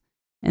weeks.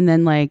 And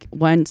then like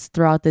once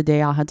throughout the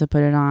day I'll have to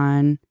put it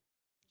on.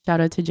 Shout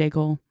out to J.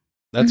 Cole.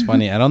 That's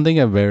funny. I don't think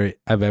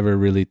I've ever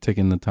really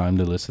taken the time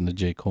to listen to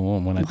J. Cole.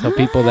 And when I tell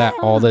people that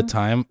all the Wow.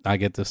 time, I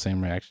get the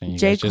same reaction you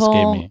J. guys just gave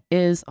Cole me.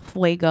 is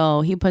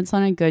fuego. He puts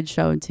on a good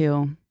show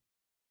too.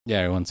 Yeah,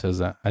 everyone says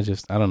that. I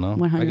don't know.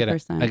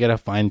 100%. I gotta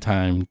find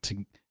time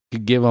to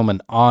give them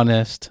an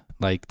honest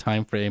like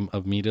time frame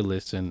of me to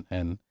listen,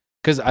 and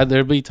because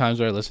there'll be times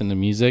where I listen to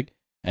music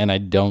and I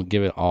don't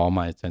give it all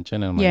my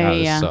attention, and I'm like, Yeah, oh,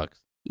 this yeah. sucks.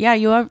 Yeah,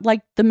 you have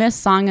like the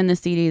missed song in the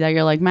CD that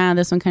you're like, man,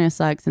 this one kind of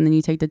sucks. And then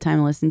you take the time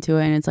to listen to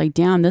it and it's like,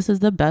 damn, this is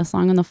the best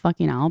song on the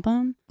fucking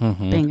album.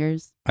 Mhm.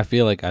 Bangers. I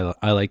feel like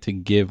I like to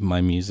give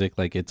my music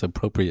like its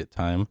appropriate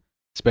time,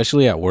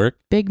 especially at work.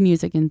 Big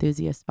music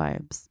enthusiast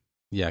vibes.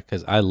 Yeah,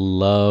 because I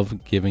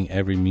love giving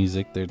every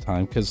music their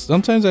time. Because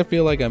sometimes I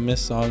feel like I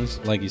miss songs,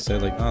 like you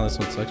said, like, oh, this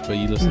one sucks. But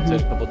you listen to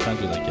it a couple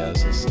times, you're like, yeah,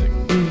 this is sick.